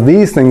prioritize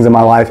these things in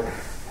my life,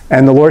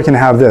 and the Lord can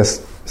have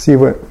this. See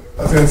what?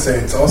 I was going to say,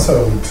 it's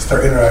also just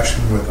our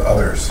interaction with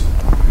others.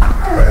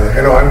 Right? Like,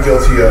 I know I'm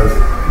guilty of,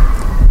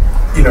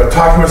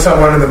 talking with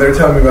someone and then they're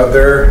telling me about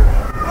their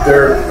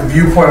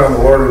viewpoint on the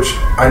Lord, which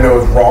I know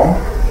is wrong,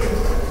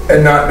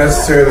 and not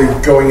necessarily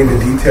going into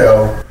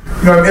detail.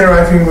 I'm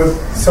interacting with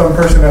some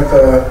person at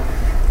the,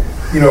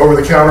 over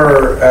the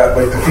counter at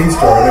like the feed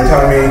store, and they're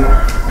telling me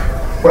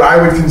what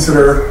I would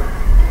consider,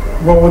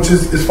 which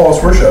is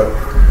false worship,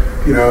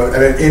 and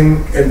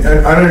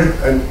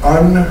an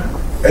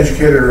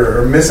uneducated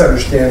or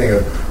misunderstanding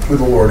of who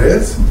the Lord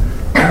is,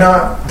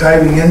 not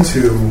diving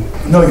into,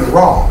 no, you're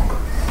wrong,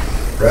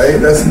 right?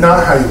 That's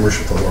not how you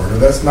worship the Lord, or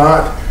that's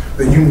not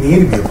that you need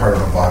to be a part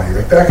of a body,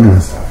 like that kind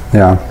of stuff.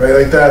 Yeah.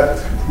 Right? Like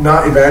that,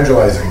 not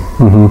evangelizing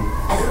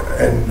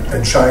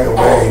and shying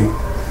away.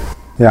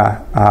 Yeah.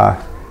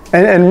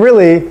 And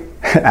really,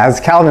 as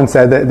Calvin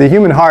said, the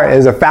human heart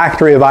is a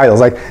factory of idols.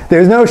 Like,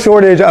 there's no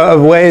shortage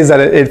of ways that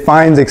it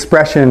finds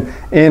expression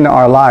in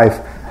our life.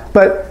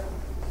 But,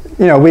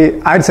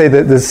 I'd say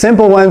that the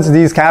simple ones,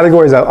 these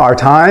categories are our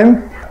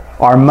time,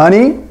 our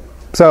money.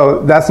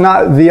 So that's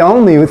not the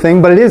only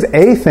thing, but it is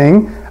a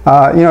thing.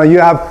 You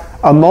have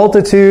a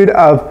multitude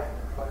of,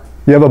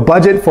 you have a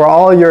budget for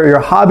all your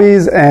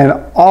hobbies and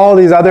all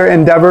these other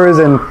endeavors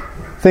and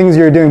things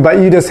you're doing, but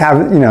you just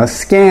have,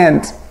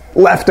 scant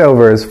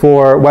leftovers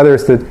for whether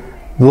it's the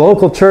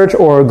local church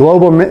or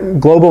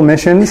global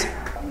missions.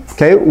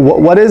 Okay,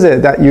 what is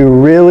it that you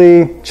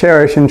really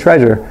cherish and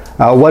treasure?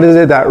 What is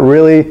it that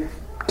really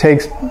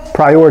takes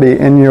priority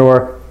in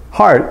your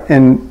heart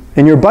and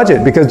in your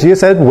budget? Because Jesus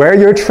said, where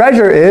your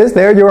treasure is,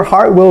 there your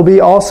heart will be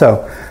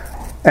also.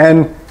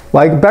 And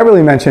like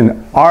Beverly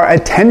mentioned, our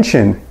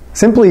attention,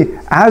 simply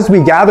as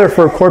we gather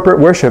for corporate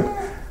worship.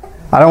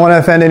 I don't want to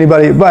offend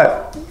anybody,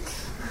 but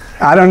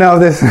I don't know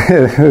if this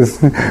is,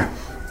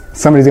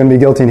 somebody's going to be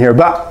guilty in here,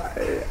 but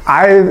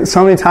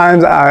so many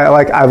times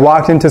I've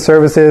walked into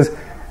services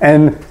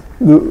and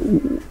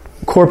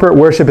corporate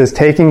worship is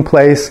taking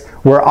place.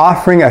 We're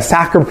offering a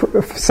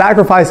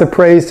sacrifice of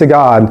praise to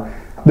God,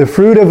 the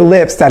fruit of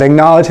lips that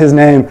acknowledge His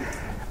name,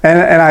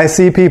 and I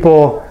see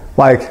people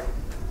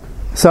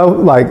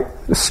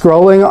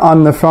scrolling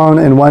on the phone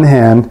in one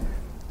hand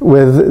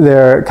with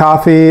their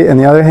coffee in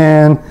the other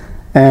hand,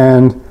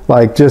 and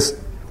just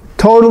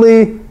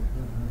totally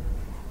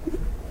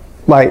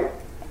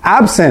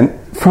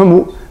absent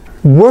from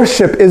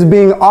worship is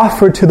being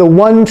offered to the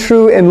one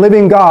true and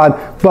living God,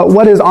 but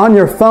what is on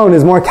your phone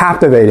is more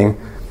captivating.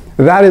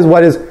 That is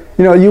what is,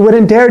 you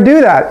wouldn't dare do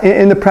that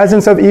in the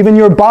presence of even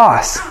your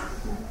boss.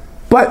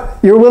 But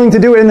you're willing to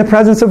do it in the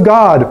presence of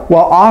God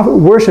while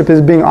worship is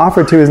being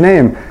offered to His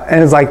name.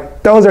 And it's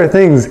those are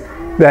things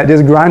that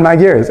just grind my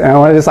gears. And I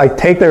want to just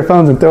take their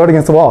phones and throw it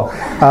against the wall.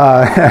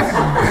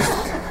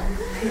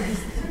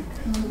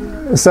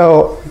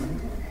 So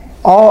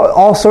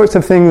all sorts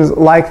of things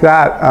like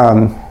that.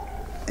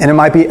 And it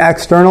might be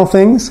external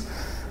things.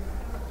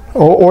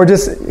 Or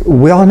just,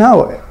 we all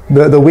know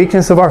the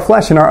weakness of our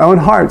flesh and our own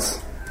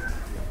hearts.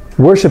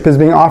 Worship is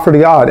being offered to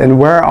God. And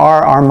where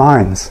are our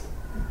minds?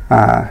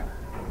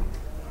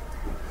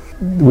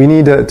 We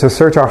need to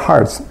search our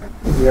hearts.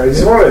 Yeah, I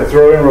just want to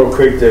throw in real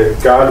quick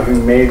that God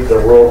who made the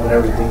world and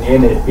everything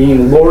in it,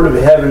 being Lord of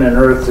heaven and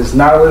earth, does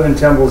not live in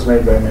temples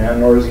made by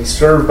man, nor is He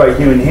served by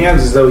human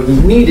hands as though He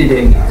needed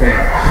anything.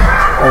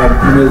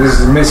 This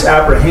is a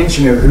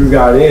misapprehension of who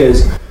God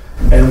is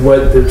and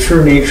what the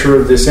true nature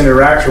of this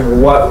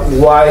interaction,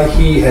 why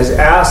He has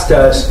asked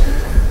us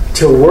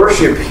to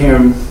worship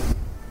Him,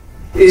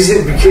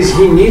 isn't because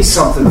He needs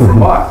something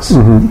from us.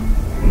 Mm-hmm.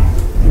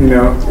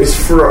 It's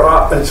for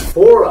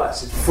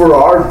us. It's for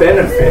our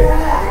benefit.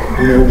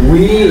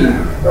 We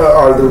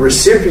are the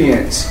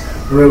recipients,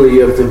 really,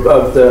 of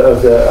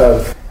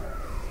the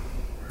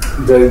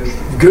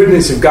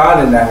goodness of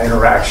God in that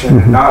interaction,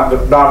 mm-hmm.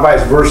 not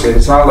vice versa.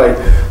 It's not like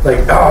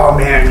oh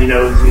man,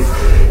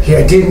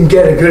 I didn't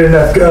get a good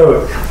enough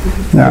goat.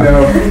 No.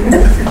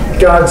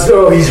 God's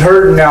he's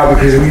hurting now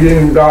because we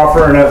didn't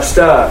offer enough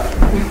stuff.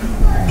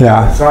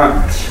 Yeah, it's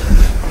not.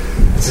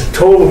 It's a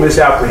total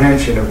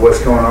misapprehension of what's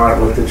going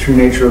on, what the true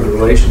nature of the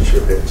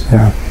relationship is.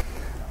 Yeah.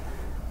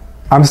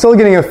 I'm still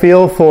getting a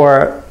feel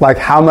for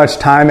how much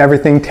time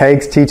everything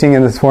takes teaching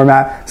in this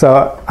format.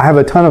 So I have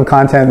a ton of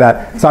content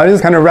so I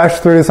just kind of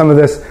rushed through some of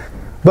this.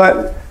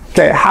 But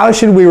okay, how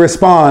should we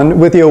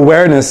respond with the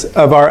awareness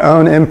of our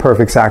own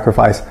imperfect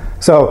sacrifice?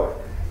 So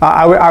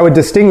I would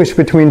distinguish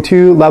between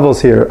two levels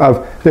here.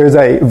 There's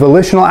a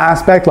volitional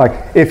aspect,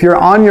 if you're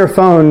on your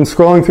phone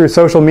scrolling through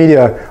social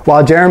media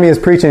while Jeremy is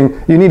preaching,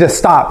 you need to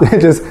stop.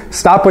 Just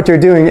stop what you're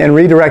doing and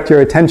redirect your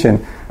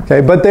attention.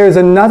 Okay, but there's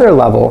another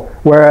level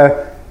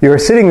where you're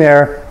sitting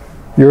there,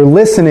 you're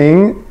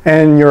listening,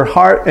 and your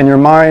heart and your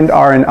mind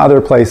are in other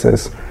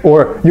places.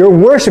 Or you're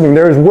worshiping.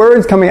 There's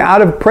words coming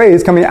out of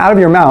praise, coming out of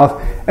your mouth,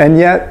 and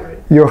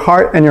yet your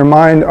heart and your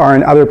mind are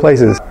in other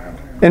places.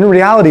 in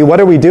reality, what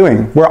are we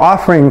doing? We're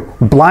offering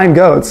blind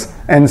goats.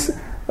 And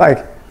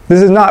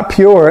this is not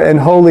pure and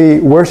holy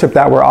worship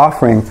that we're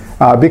offering,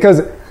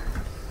 because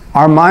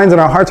our minds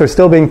and our hearts are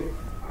still being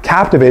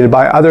captivated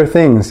by other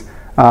things.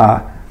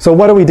 So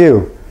what do we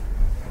do?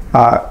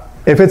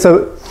 If it's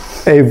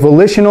a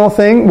volitional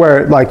thing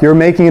where you're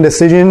making a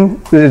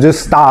decision to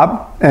just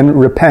stop and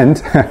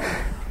repent,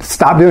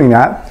 stop doing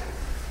that.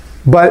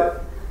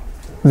 But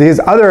these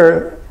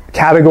other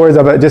categories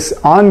of just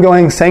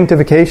ongoing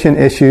sanctification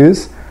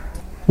issues,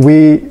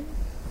 we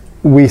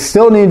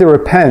still need to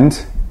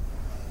repent,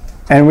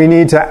 and we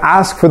need to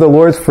ask for the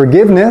Lord's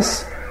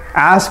forgiveness,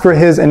 ask for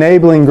His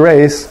enabling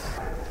grace,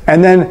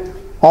 and then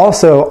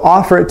also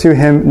offer it to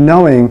Him,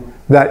 knowing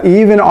that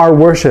even our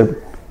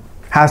worship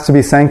has to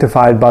be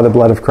sanctified by the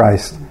blood of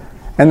Christ,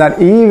 and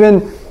that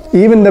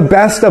even the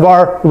best of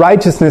our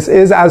righteousness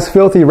is as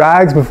filthy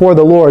rags before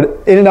the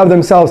Lord in and of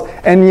themselves,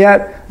 and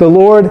yet the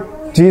Lord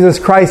Jesus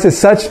Christ is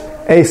such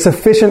a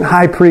sufficient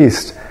high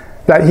priest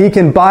that He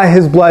can, by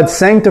His blood,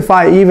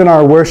 sanctify even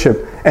our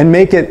worship and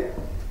make it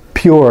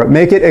pure,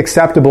 make it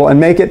acceptable, and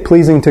make it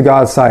pleasing to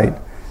God's sight,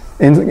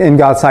 in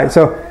God's sight.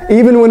 So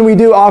even when we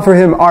do offer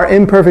Him our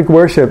imperfect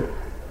worship,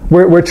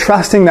 we're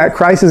trusting that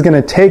Christ is going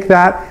to take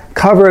that,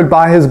 cover it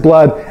by His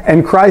blood,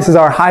 and Christ as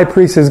our high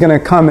priest is going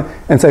to come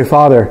and say,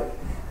 Father,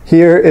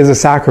 here is a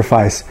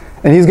sacrifice.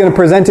 And He's going to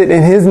present it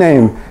in His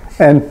name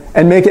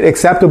and make it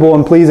acceptable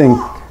and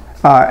pleasing.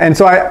 And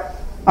so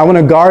I want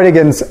to guard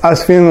against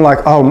us feeling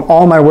like, oh,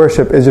 all my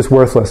worship is just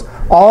worthless.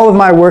 All of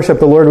my worship,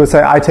 the Lord would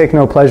say, I take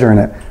no pleasure in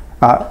it.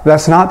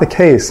 That's not the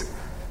case.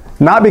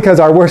 Not because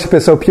our worship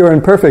is so pure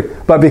and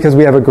perfect, but because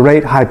we have a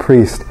great high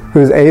priest who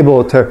is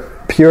able to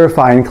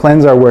purify and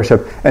cleanse our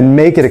worship and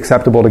make it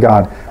acceptable to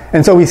God.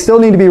 And so we still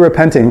need to be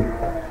repenting.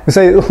 We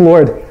say,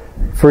 Lord,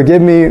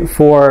 forgive me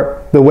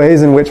for the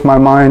ways in which my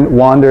mind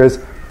wanders.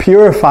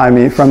 Purify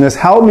me from this.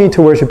 Help me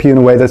to worship You in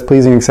a way that's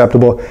pleasing and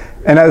acceptable.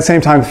 And at the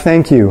same time,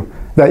 thank You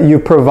that You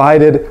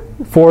provided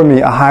for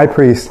me a high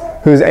priest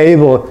who is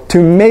able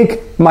to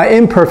make my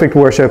imperfect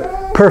worship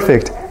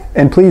perfect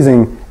and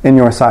pleasing in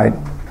Your sight.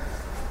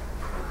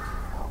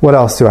 What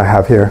else do I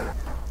have here?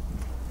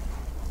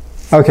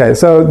 Okay,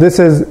 so this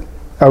is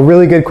a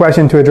really good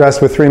question to address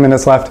with 3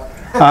 minutes left.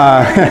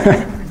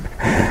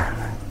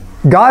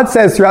 God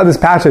says throughout this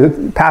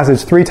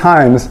passage 3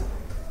 times,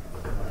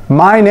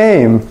 my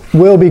name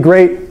will be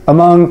great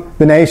among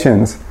the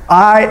nations.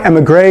 I am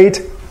a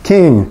great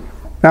king.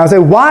 Now I say,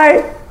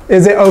 why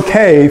is it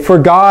okay for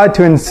God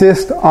to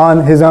insist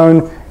on His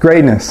own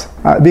greatness?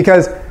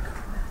 Because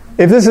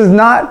if this is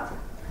not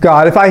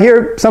God, if I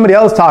hear somebody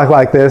else talk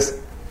like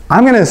this,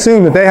 I'm going to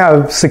assume that they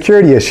have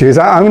security issues.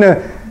 I'm going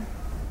to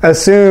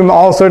assume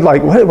all sorts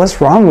of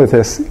what's wrong with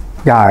this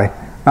guy?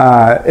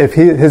 If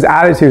his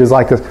attitude is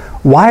like this,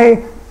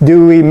 why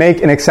do we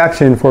make an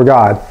exception for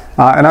God?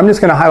 And I'm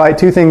just going to highlight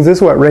 2 things. This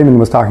is what Raymond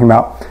was talking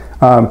about.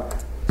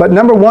 But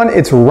number 1,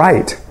 it's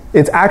right.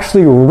 It's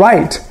actually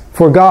right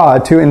for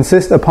God to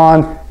insist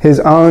upon His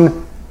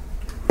own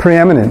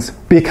preeminence.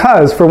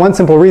 Because, for one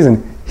simple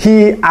reason,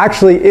 He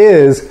actually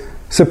is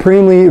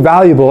supremely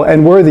valuable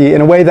and worthy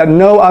in a way that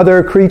no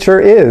other creature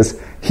is.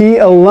 He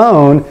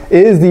alone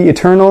is the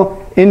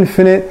eternal,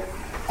 infinite,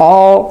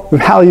 all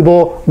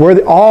valuable,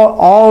 worthy,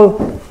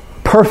 all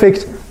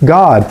perfect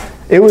God.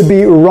 It would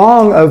be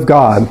wrong of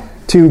God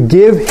to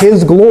give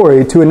His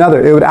glory to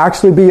another. It would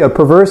actually be a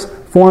perverse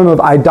form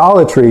of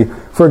idolatry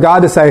for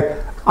God to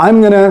say,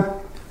 I'm going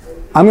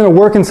to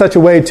work in such a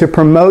way to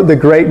promote the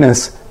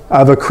greatness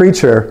of a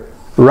creature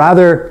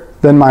rather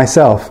than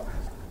myself.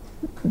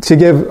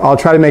 I'll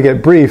try to make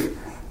it brief,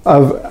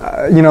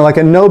 like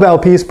a Nobel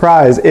Peace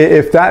Prize.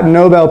 If that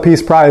Nobel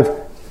Peace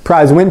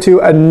Prize went to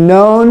a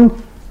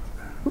known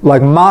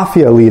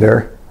mafia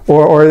leader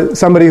or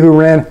somebody who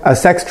ran a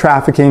sex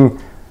trafficking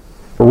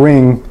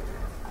ring,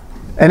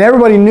 and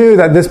everybody knew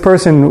that this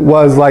person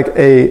was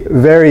a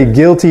very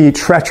guilty,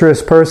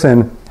 treacherous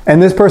person,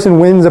 and this person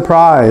wins a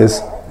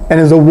prize and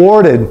is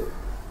awarded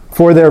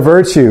for their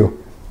virtue,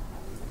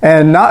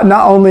 and not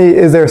only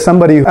is there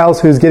somebody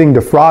else who's getting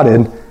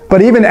defrauded,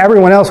 but even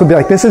everyone else would be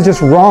like, this is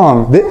just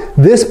wrong.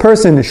 This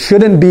person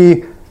shouldn't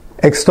be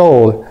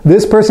extolled.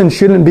 This person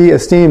shouldn't be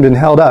esteemed and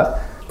held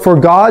up. For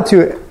God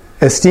to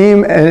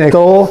esteem and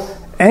extol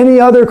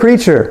any other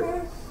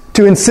creature,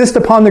 to insist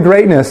upon the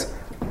greatness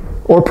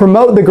or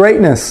promote the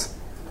greatness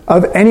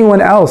of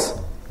anyone else,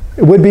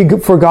 it would be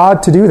for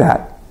God to do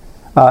that.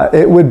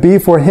 It would be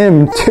for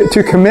Him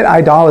to commit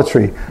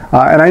idolatry.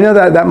 And I know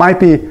that might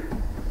be,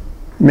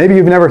 maybe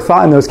you've never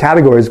thought in those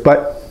categories,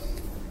 but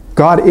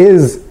God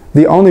is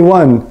the only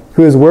one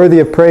who is worthy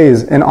of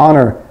praise and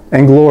honor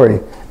and glory.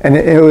 And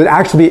it would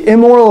actually be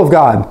immoral of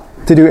God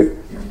to do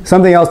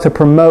something else to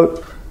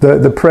promote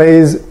the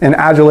praise and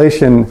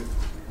adulation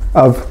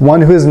of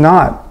one who is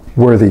not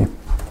worthy.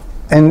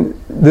 And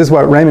this is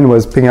what Raymond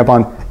was picking up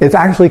on. It's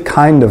actually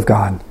kind of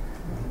God.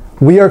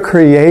 We are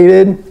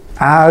created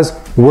as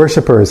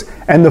worshipers.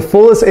 And the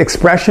fullest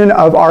expression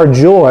of our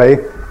joy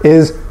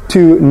is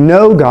to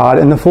know God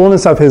in the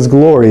fullness of His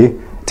glory,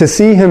 to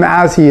see Him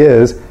as He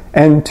is,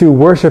 and to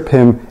worship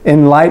him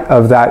in light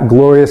of that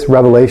glorious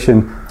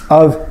revelation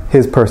of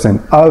his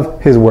person,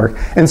 of his work.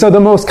 And so the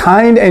most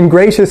kind and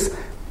gracious,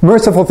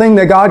 merciful thing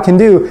that God can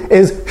do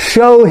is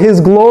show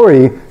his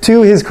glory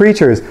to his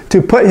creatures,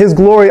 to put his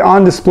glory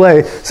on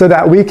display so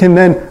that we can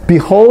then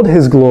behold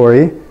his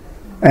glory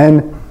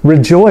and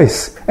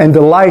rejoice and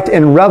delight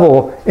and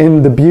revel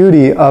in the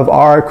beauty of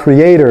our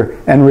Creator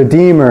and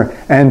Redeemer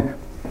and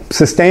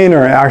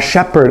Sustainer, our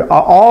Shepherd,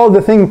 all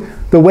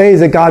the ways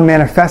that God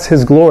manifests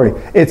his glory.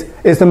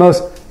 It's the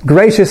most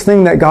gracious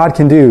thing that God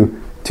can do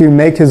to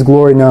make his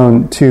glory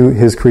known to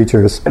his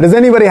creatures. Does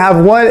anybody have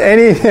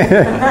any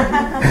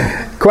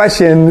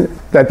question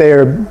that they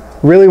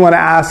really want to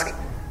ask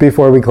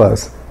before we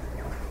close?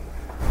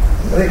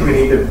 I think we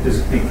need to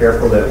just be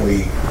careful that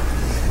we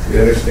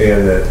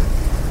understand that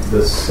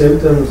the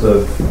symptoms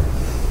of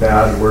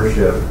bad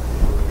worship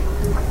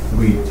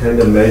we tend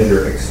to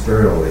measure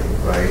externally,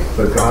 right?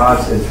 But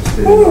God's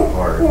interested in the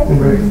heart,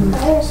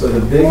 right? So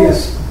the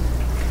biggest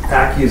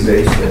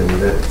accusation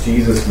that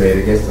Jesus made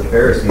against the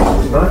Pharisees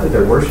was not that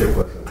their worship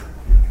wasn't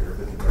pure,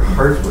 but that their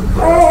hearts were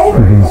corrupt,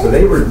 right? So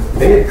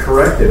they had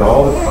corrected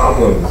all the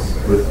problems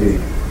with the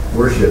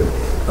worship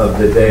of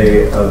the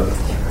day of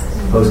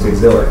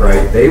post-exilic,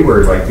 right? They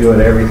were like doing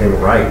everything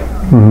right.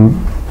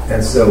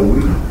 And so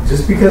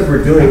just because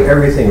we're doing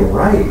everything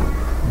right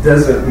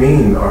doesn't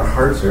mean our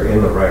hearts are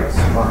in the right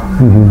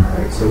spot.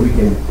 Right? So we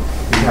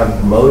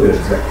have motives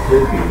that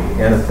could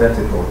be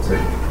antithetical to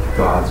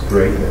God's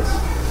greatness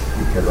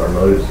because our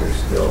motives are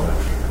still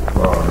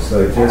wrong.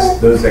 So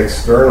just those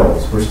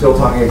externals, we're still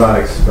talking about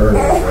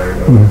externals, right?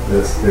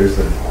 There's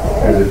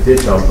a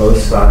ditch on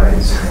both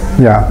sides.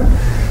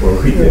 Where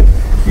we can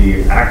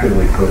be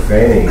actively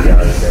profaning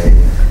God's name,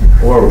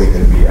 or we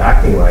can be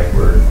acting like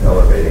we're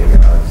elevating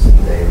God's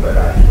name, but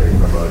actually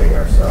promoting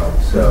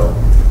ourselves. So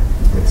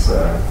it's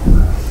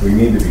we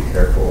need to be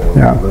careful when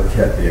we look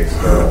at the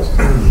externals.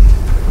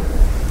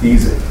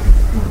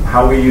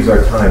 How we use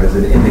our time is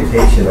an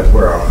indication of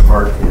where our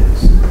heart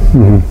is.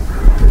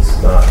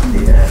 It's not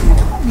the end.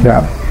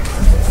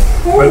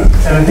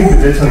 And I think the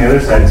ditch on the other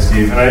side,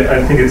 Steve, and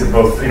I think it's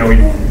both.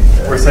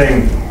 We're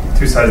saying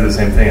two sides of the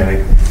same thing. I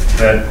think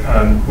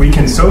that we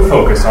can so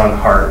focus on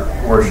heart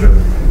worship.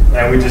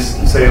 And we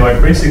just say,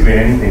 like, basically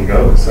anything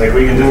goes. Like,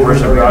 we can just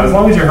worship God. As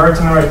long as your heart's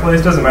in the right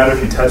place, doesn't matter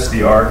if you touch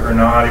the ark or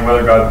not,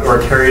 whether God,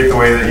 or carry it the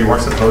way that you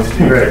weren't supposed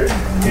to. Right.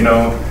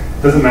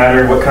 Doesn't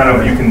matter what kind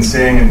of, you can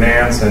sing and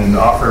dance and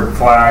offer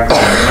flags.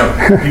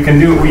 We can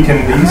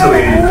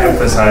easily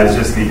emphasize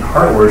just the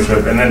heart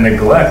worship and then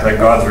neglect, like,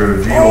 God's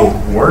revealed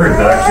word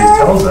that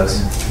actually tells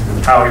us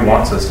how he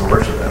wants us to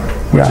worship him.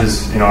 Which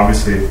is,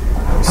 obviously,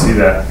 we see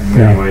that in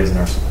many ways in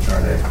our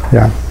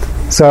day.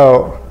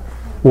 So,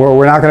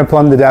 we're not going to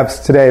plumb the depths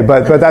today,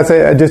 but that's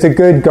just a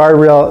good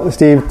guardrail,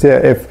 Steve,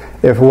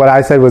 if what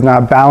I said was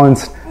not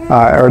balanced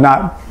or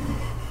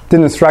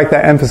didn't strike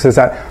that emphasis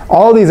that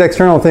all these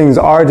external things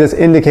are just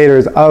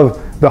indicators of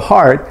the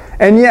heart,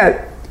 and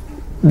yet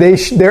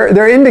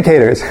they're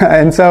indicators.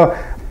 And so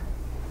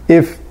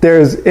if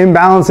there's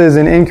imbalances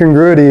and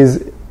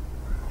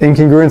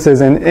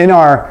incongruences in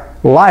our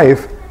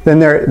life, then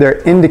they're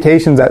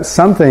indications that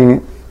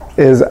something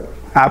is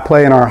at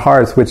play in our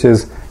hearts, which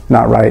is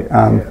not right.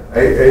 I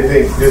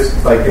think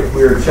just like if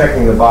we were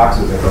checking the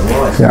boxes and going,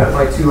 well, I spent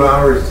my 2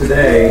 hours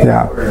today, and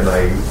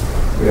I,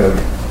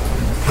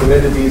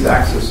 committed these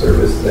acts of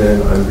service, then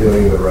I'm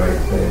doing the right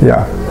thing. It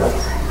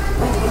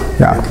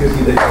could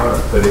be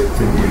that, but it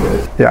could be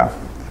that.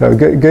 So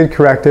good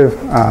corrective.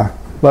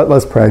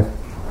 Let's pray.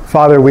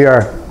 Father, we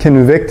are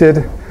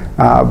convicted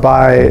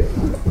by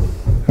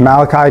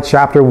Malachi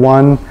chapter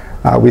 1.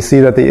 We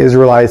see that the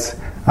Israelites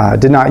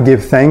did not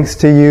give thanks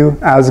to you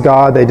as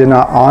God. They did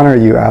not honor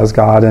you as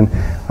God. And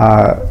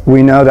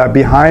we know that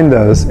behind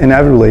those,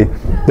 inevitably,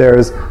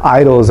 there's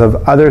idols of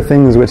other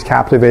things which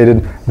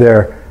captivated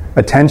their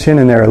attention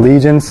and their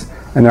allegiance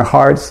and their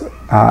hearts.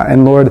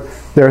 And Lord,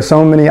 there are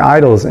so many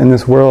idols in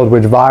this world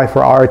which vie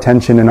for our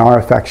attention and our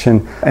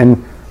affection.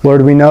 And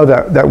Lord, we know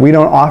that we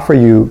don't offer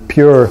you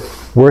pure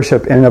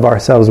worship in and of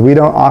ourselves. We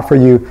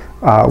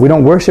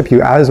don't worship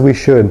you as we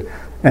should.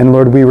 And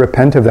Lord, we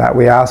repent of that.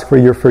 We ask for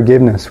your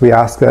forgiveness. We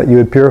ask that you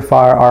would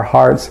purify our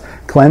hearts,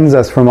 cleanse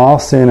us from all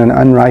sin and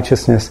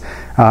unrighteousness.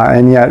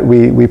 And yet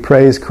we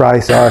praise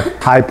Christ, our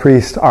high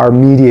priest, our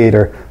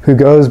mediator, who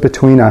goes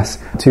between us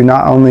to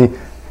not only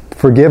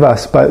forgive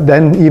us, but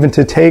then even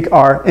to take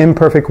our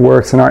imperfect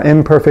works and our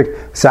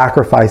imperfect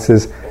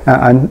sacrifices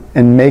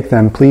and make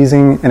them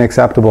pleasing and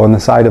acceptable in the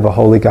sight of a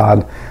holy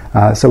God.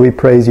 So we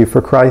praise you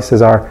for Christ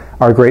as our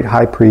great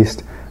high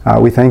priest.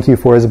 We thank you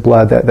for his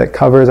blood that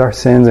covers our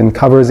sins and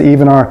covers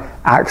even our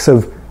acts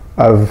of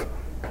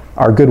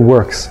our good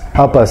works.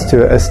 Help us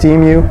to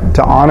esteem you,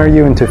 to honor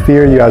you, and to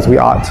fear you as we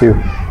ought to,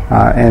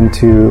 and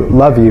to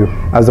love you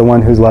as the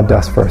one who's loved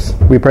us first.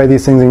 We pray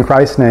these things in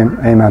Christ's name.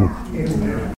 Amen.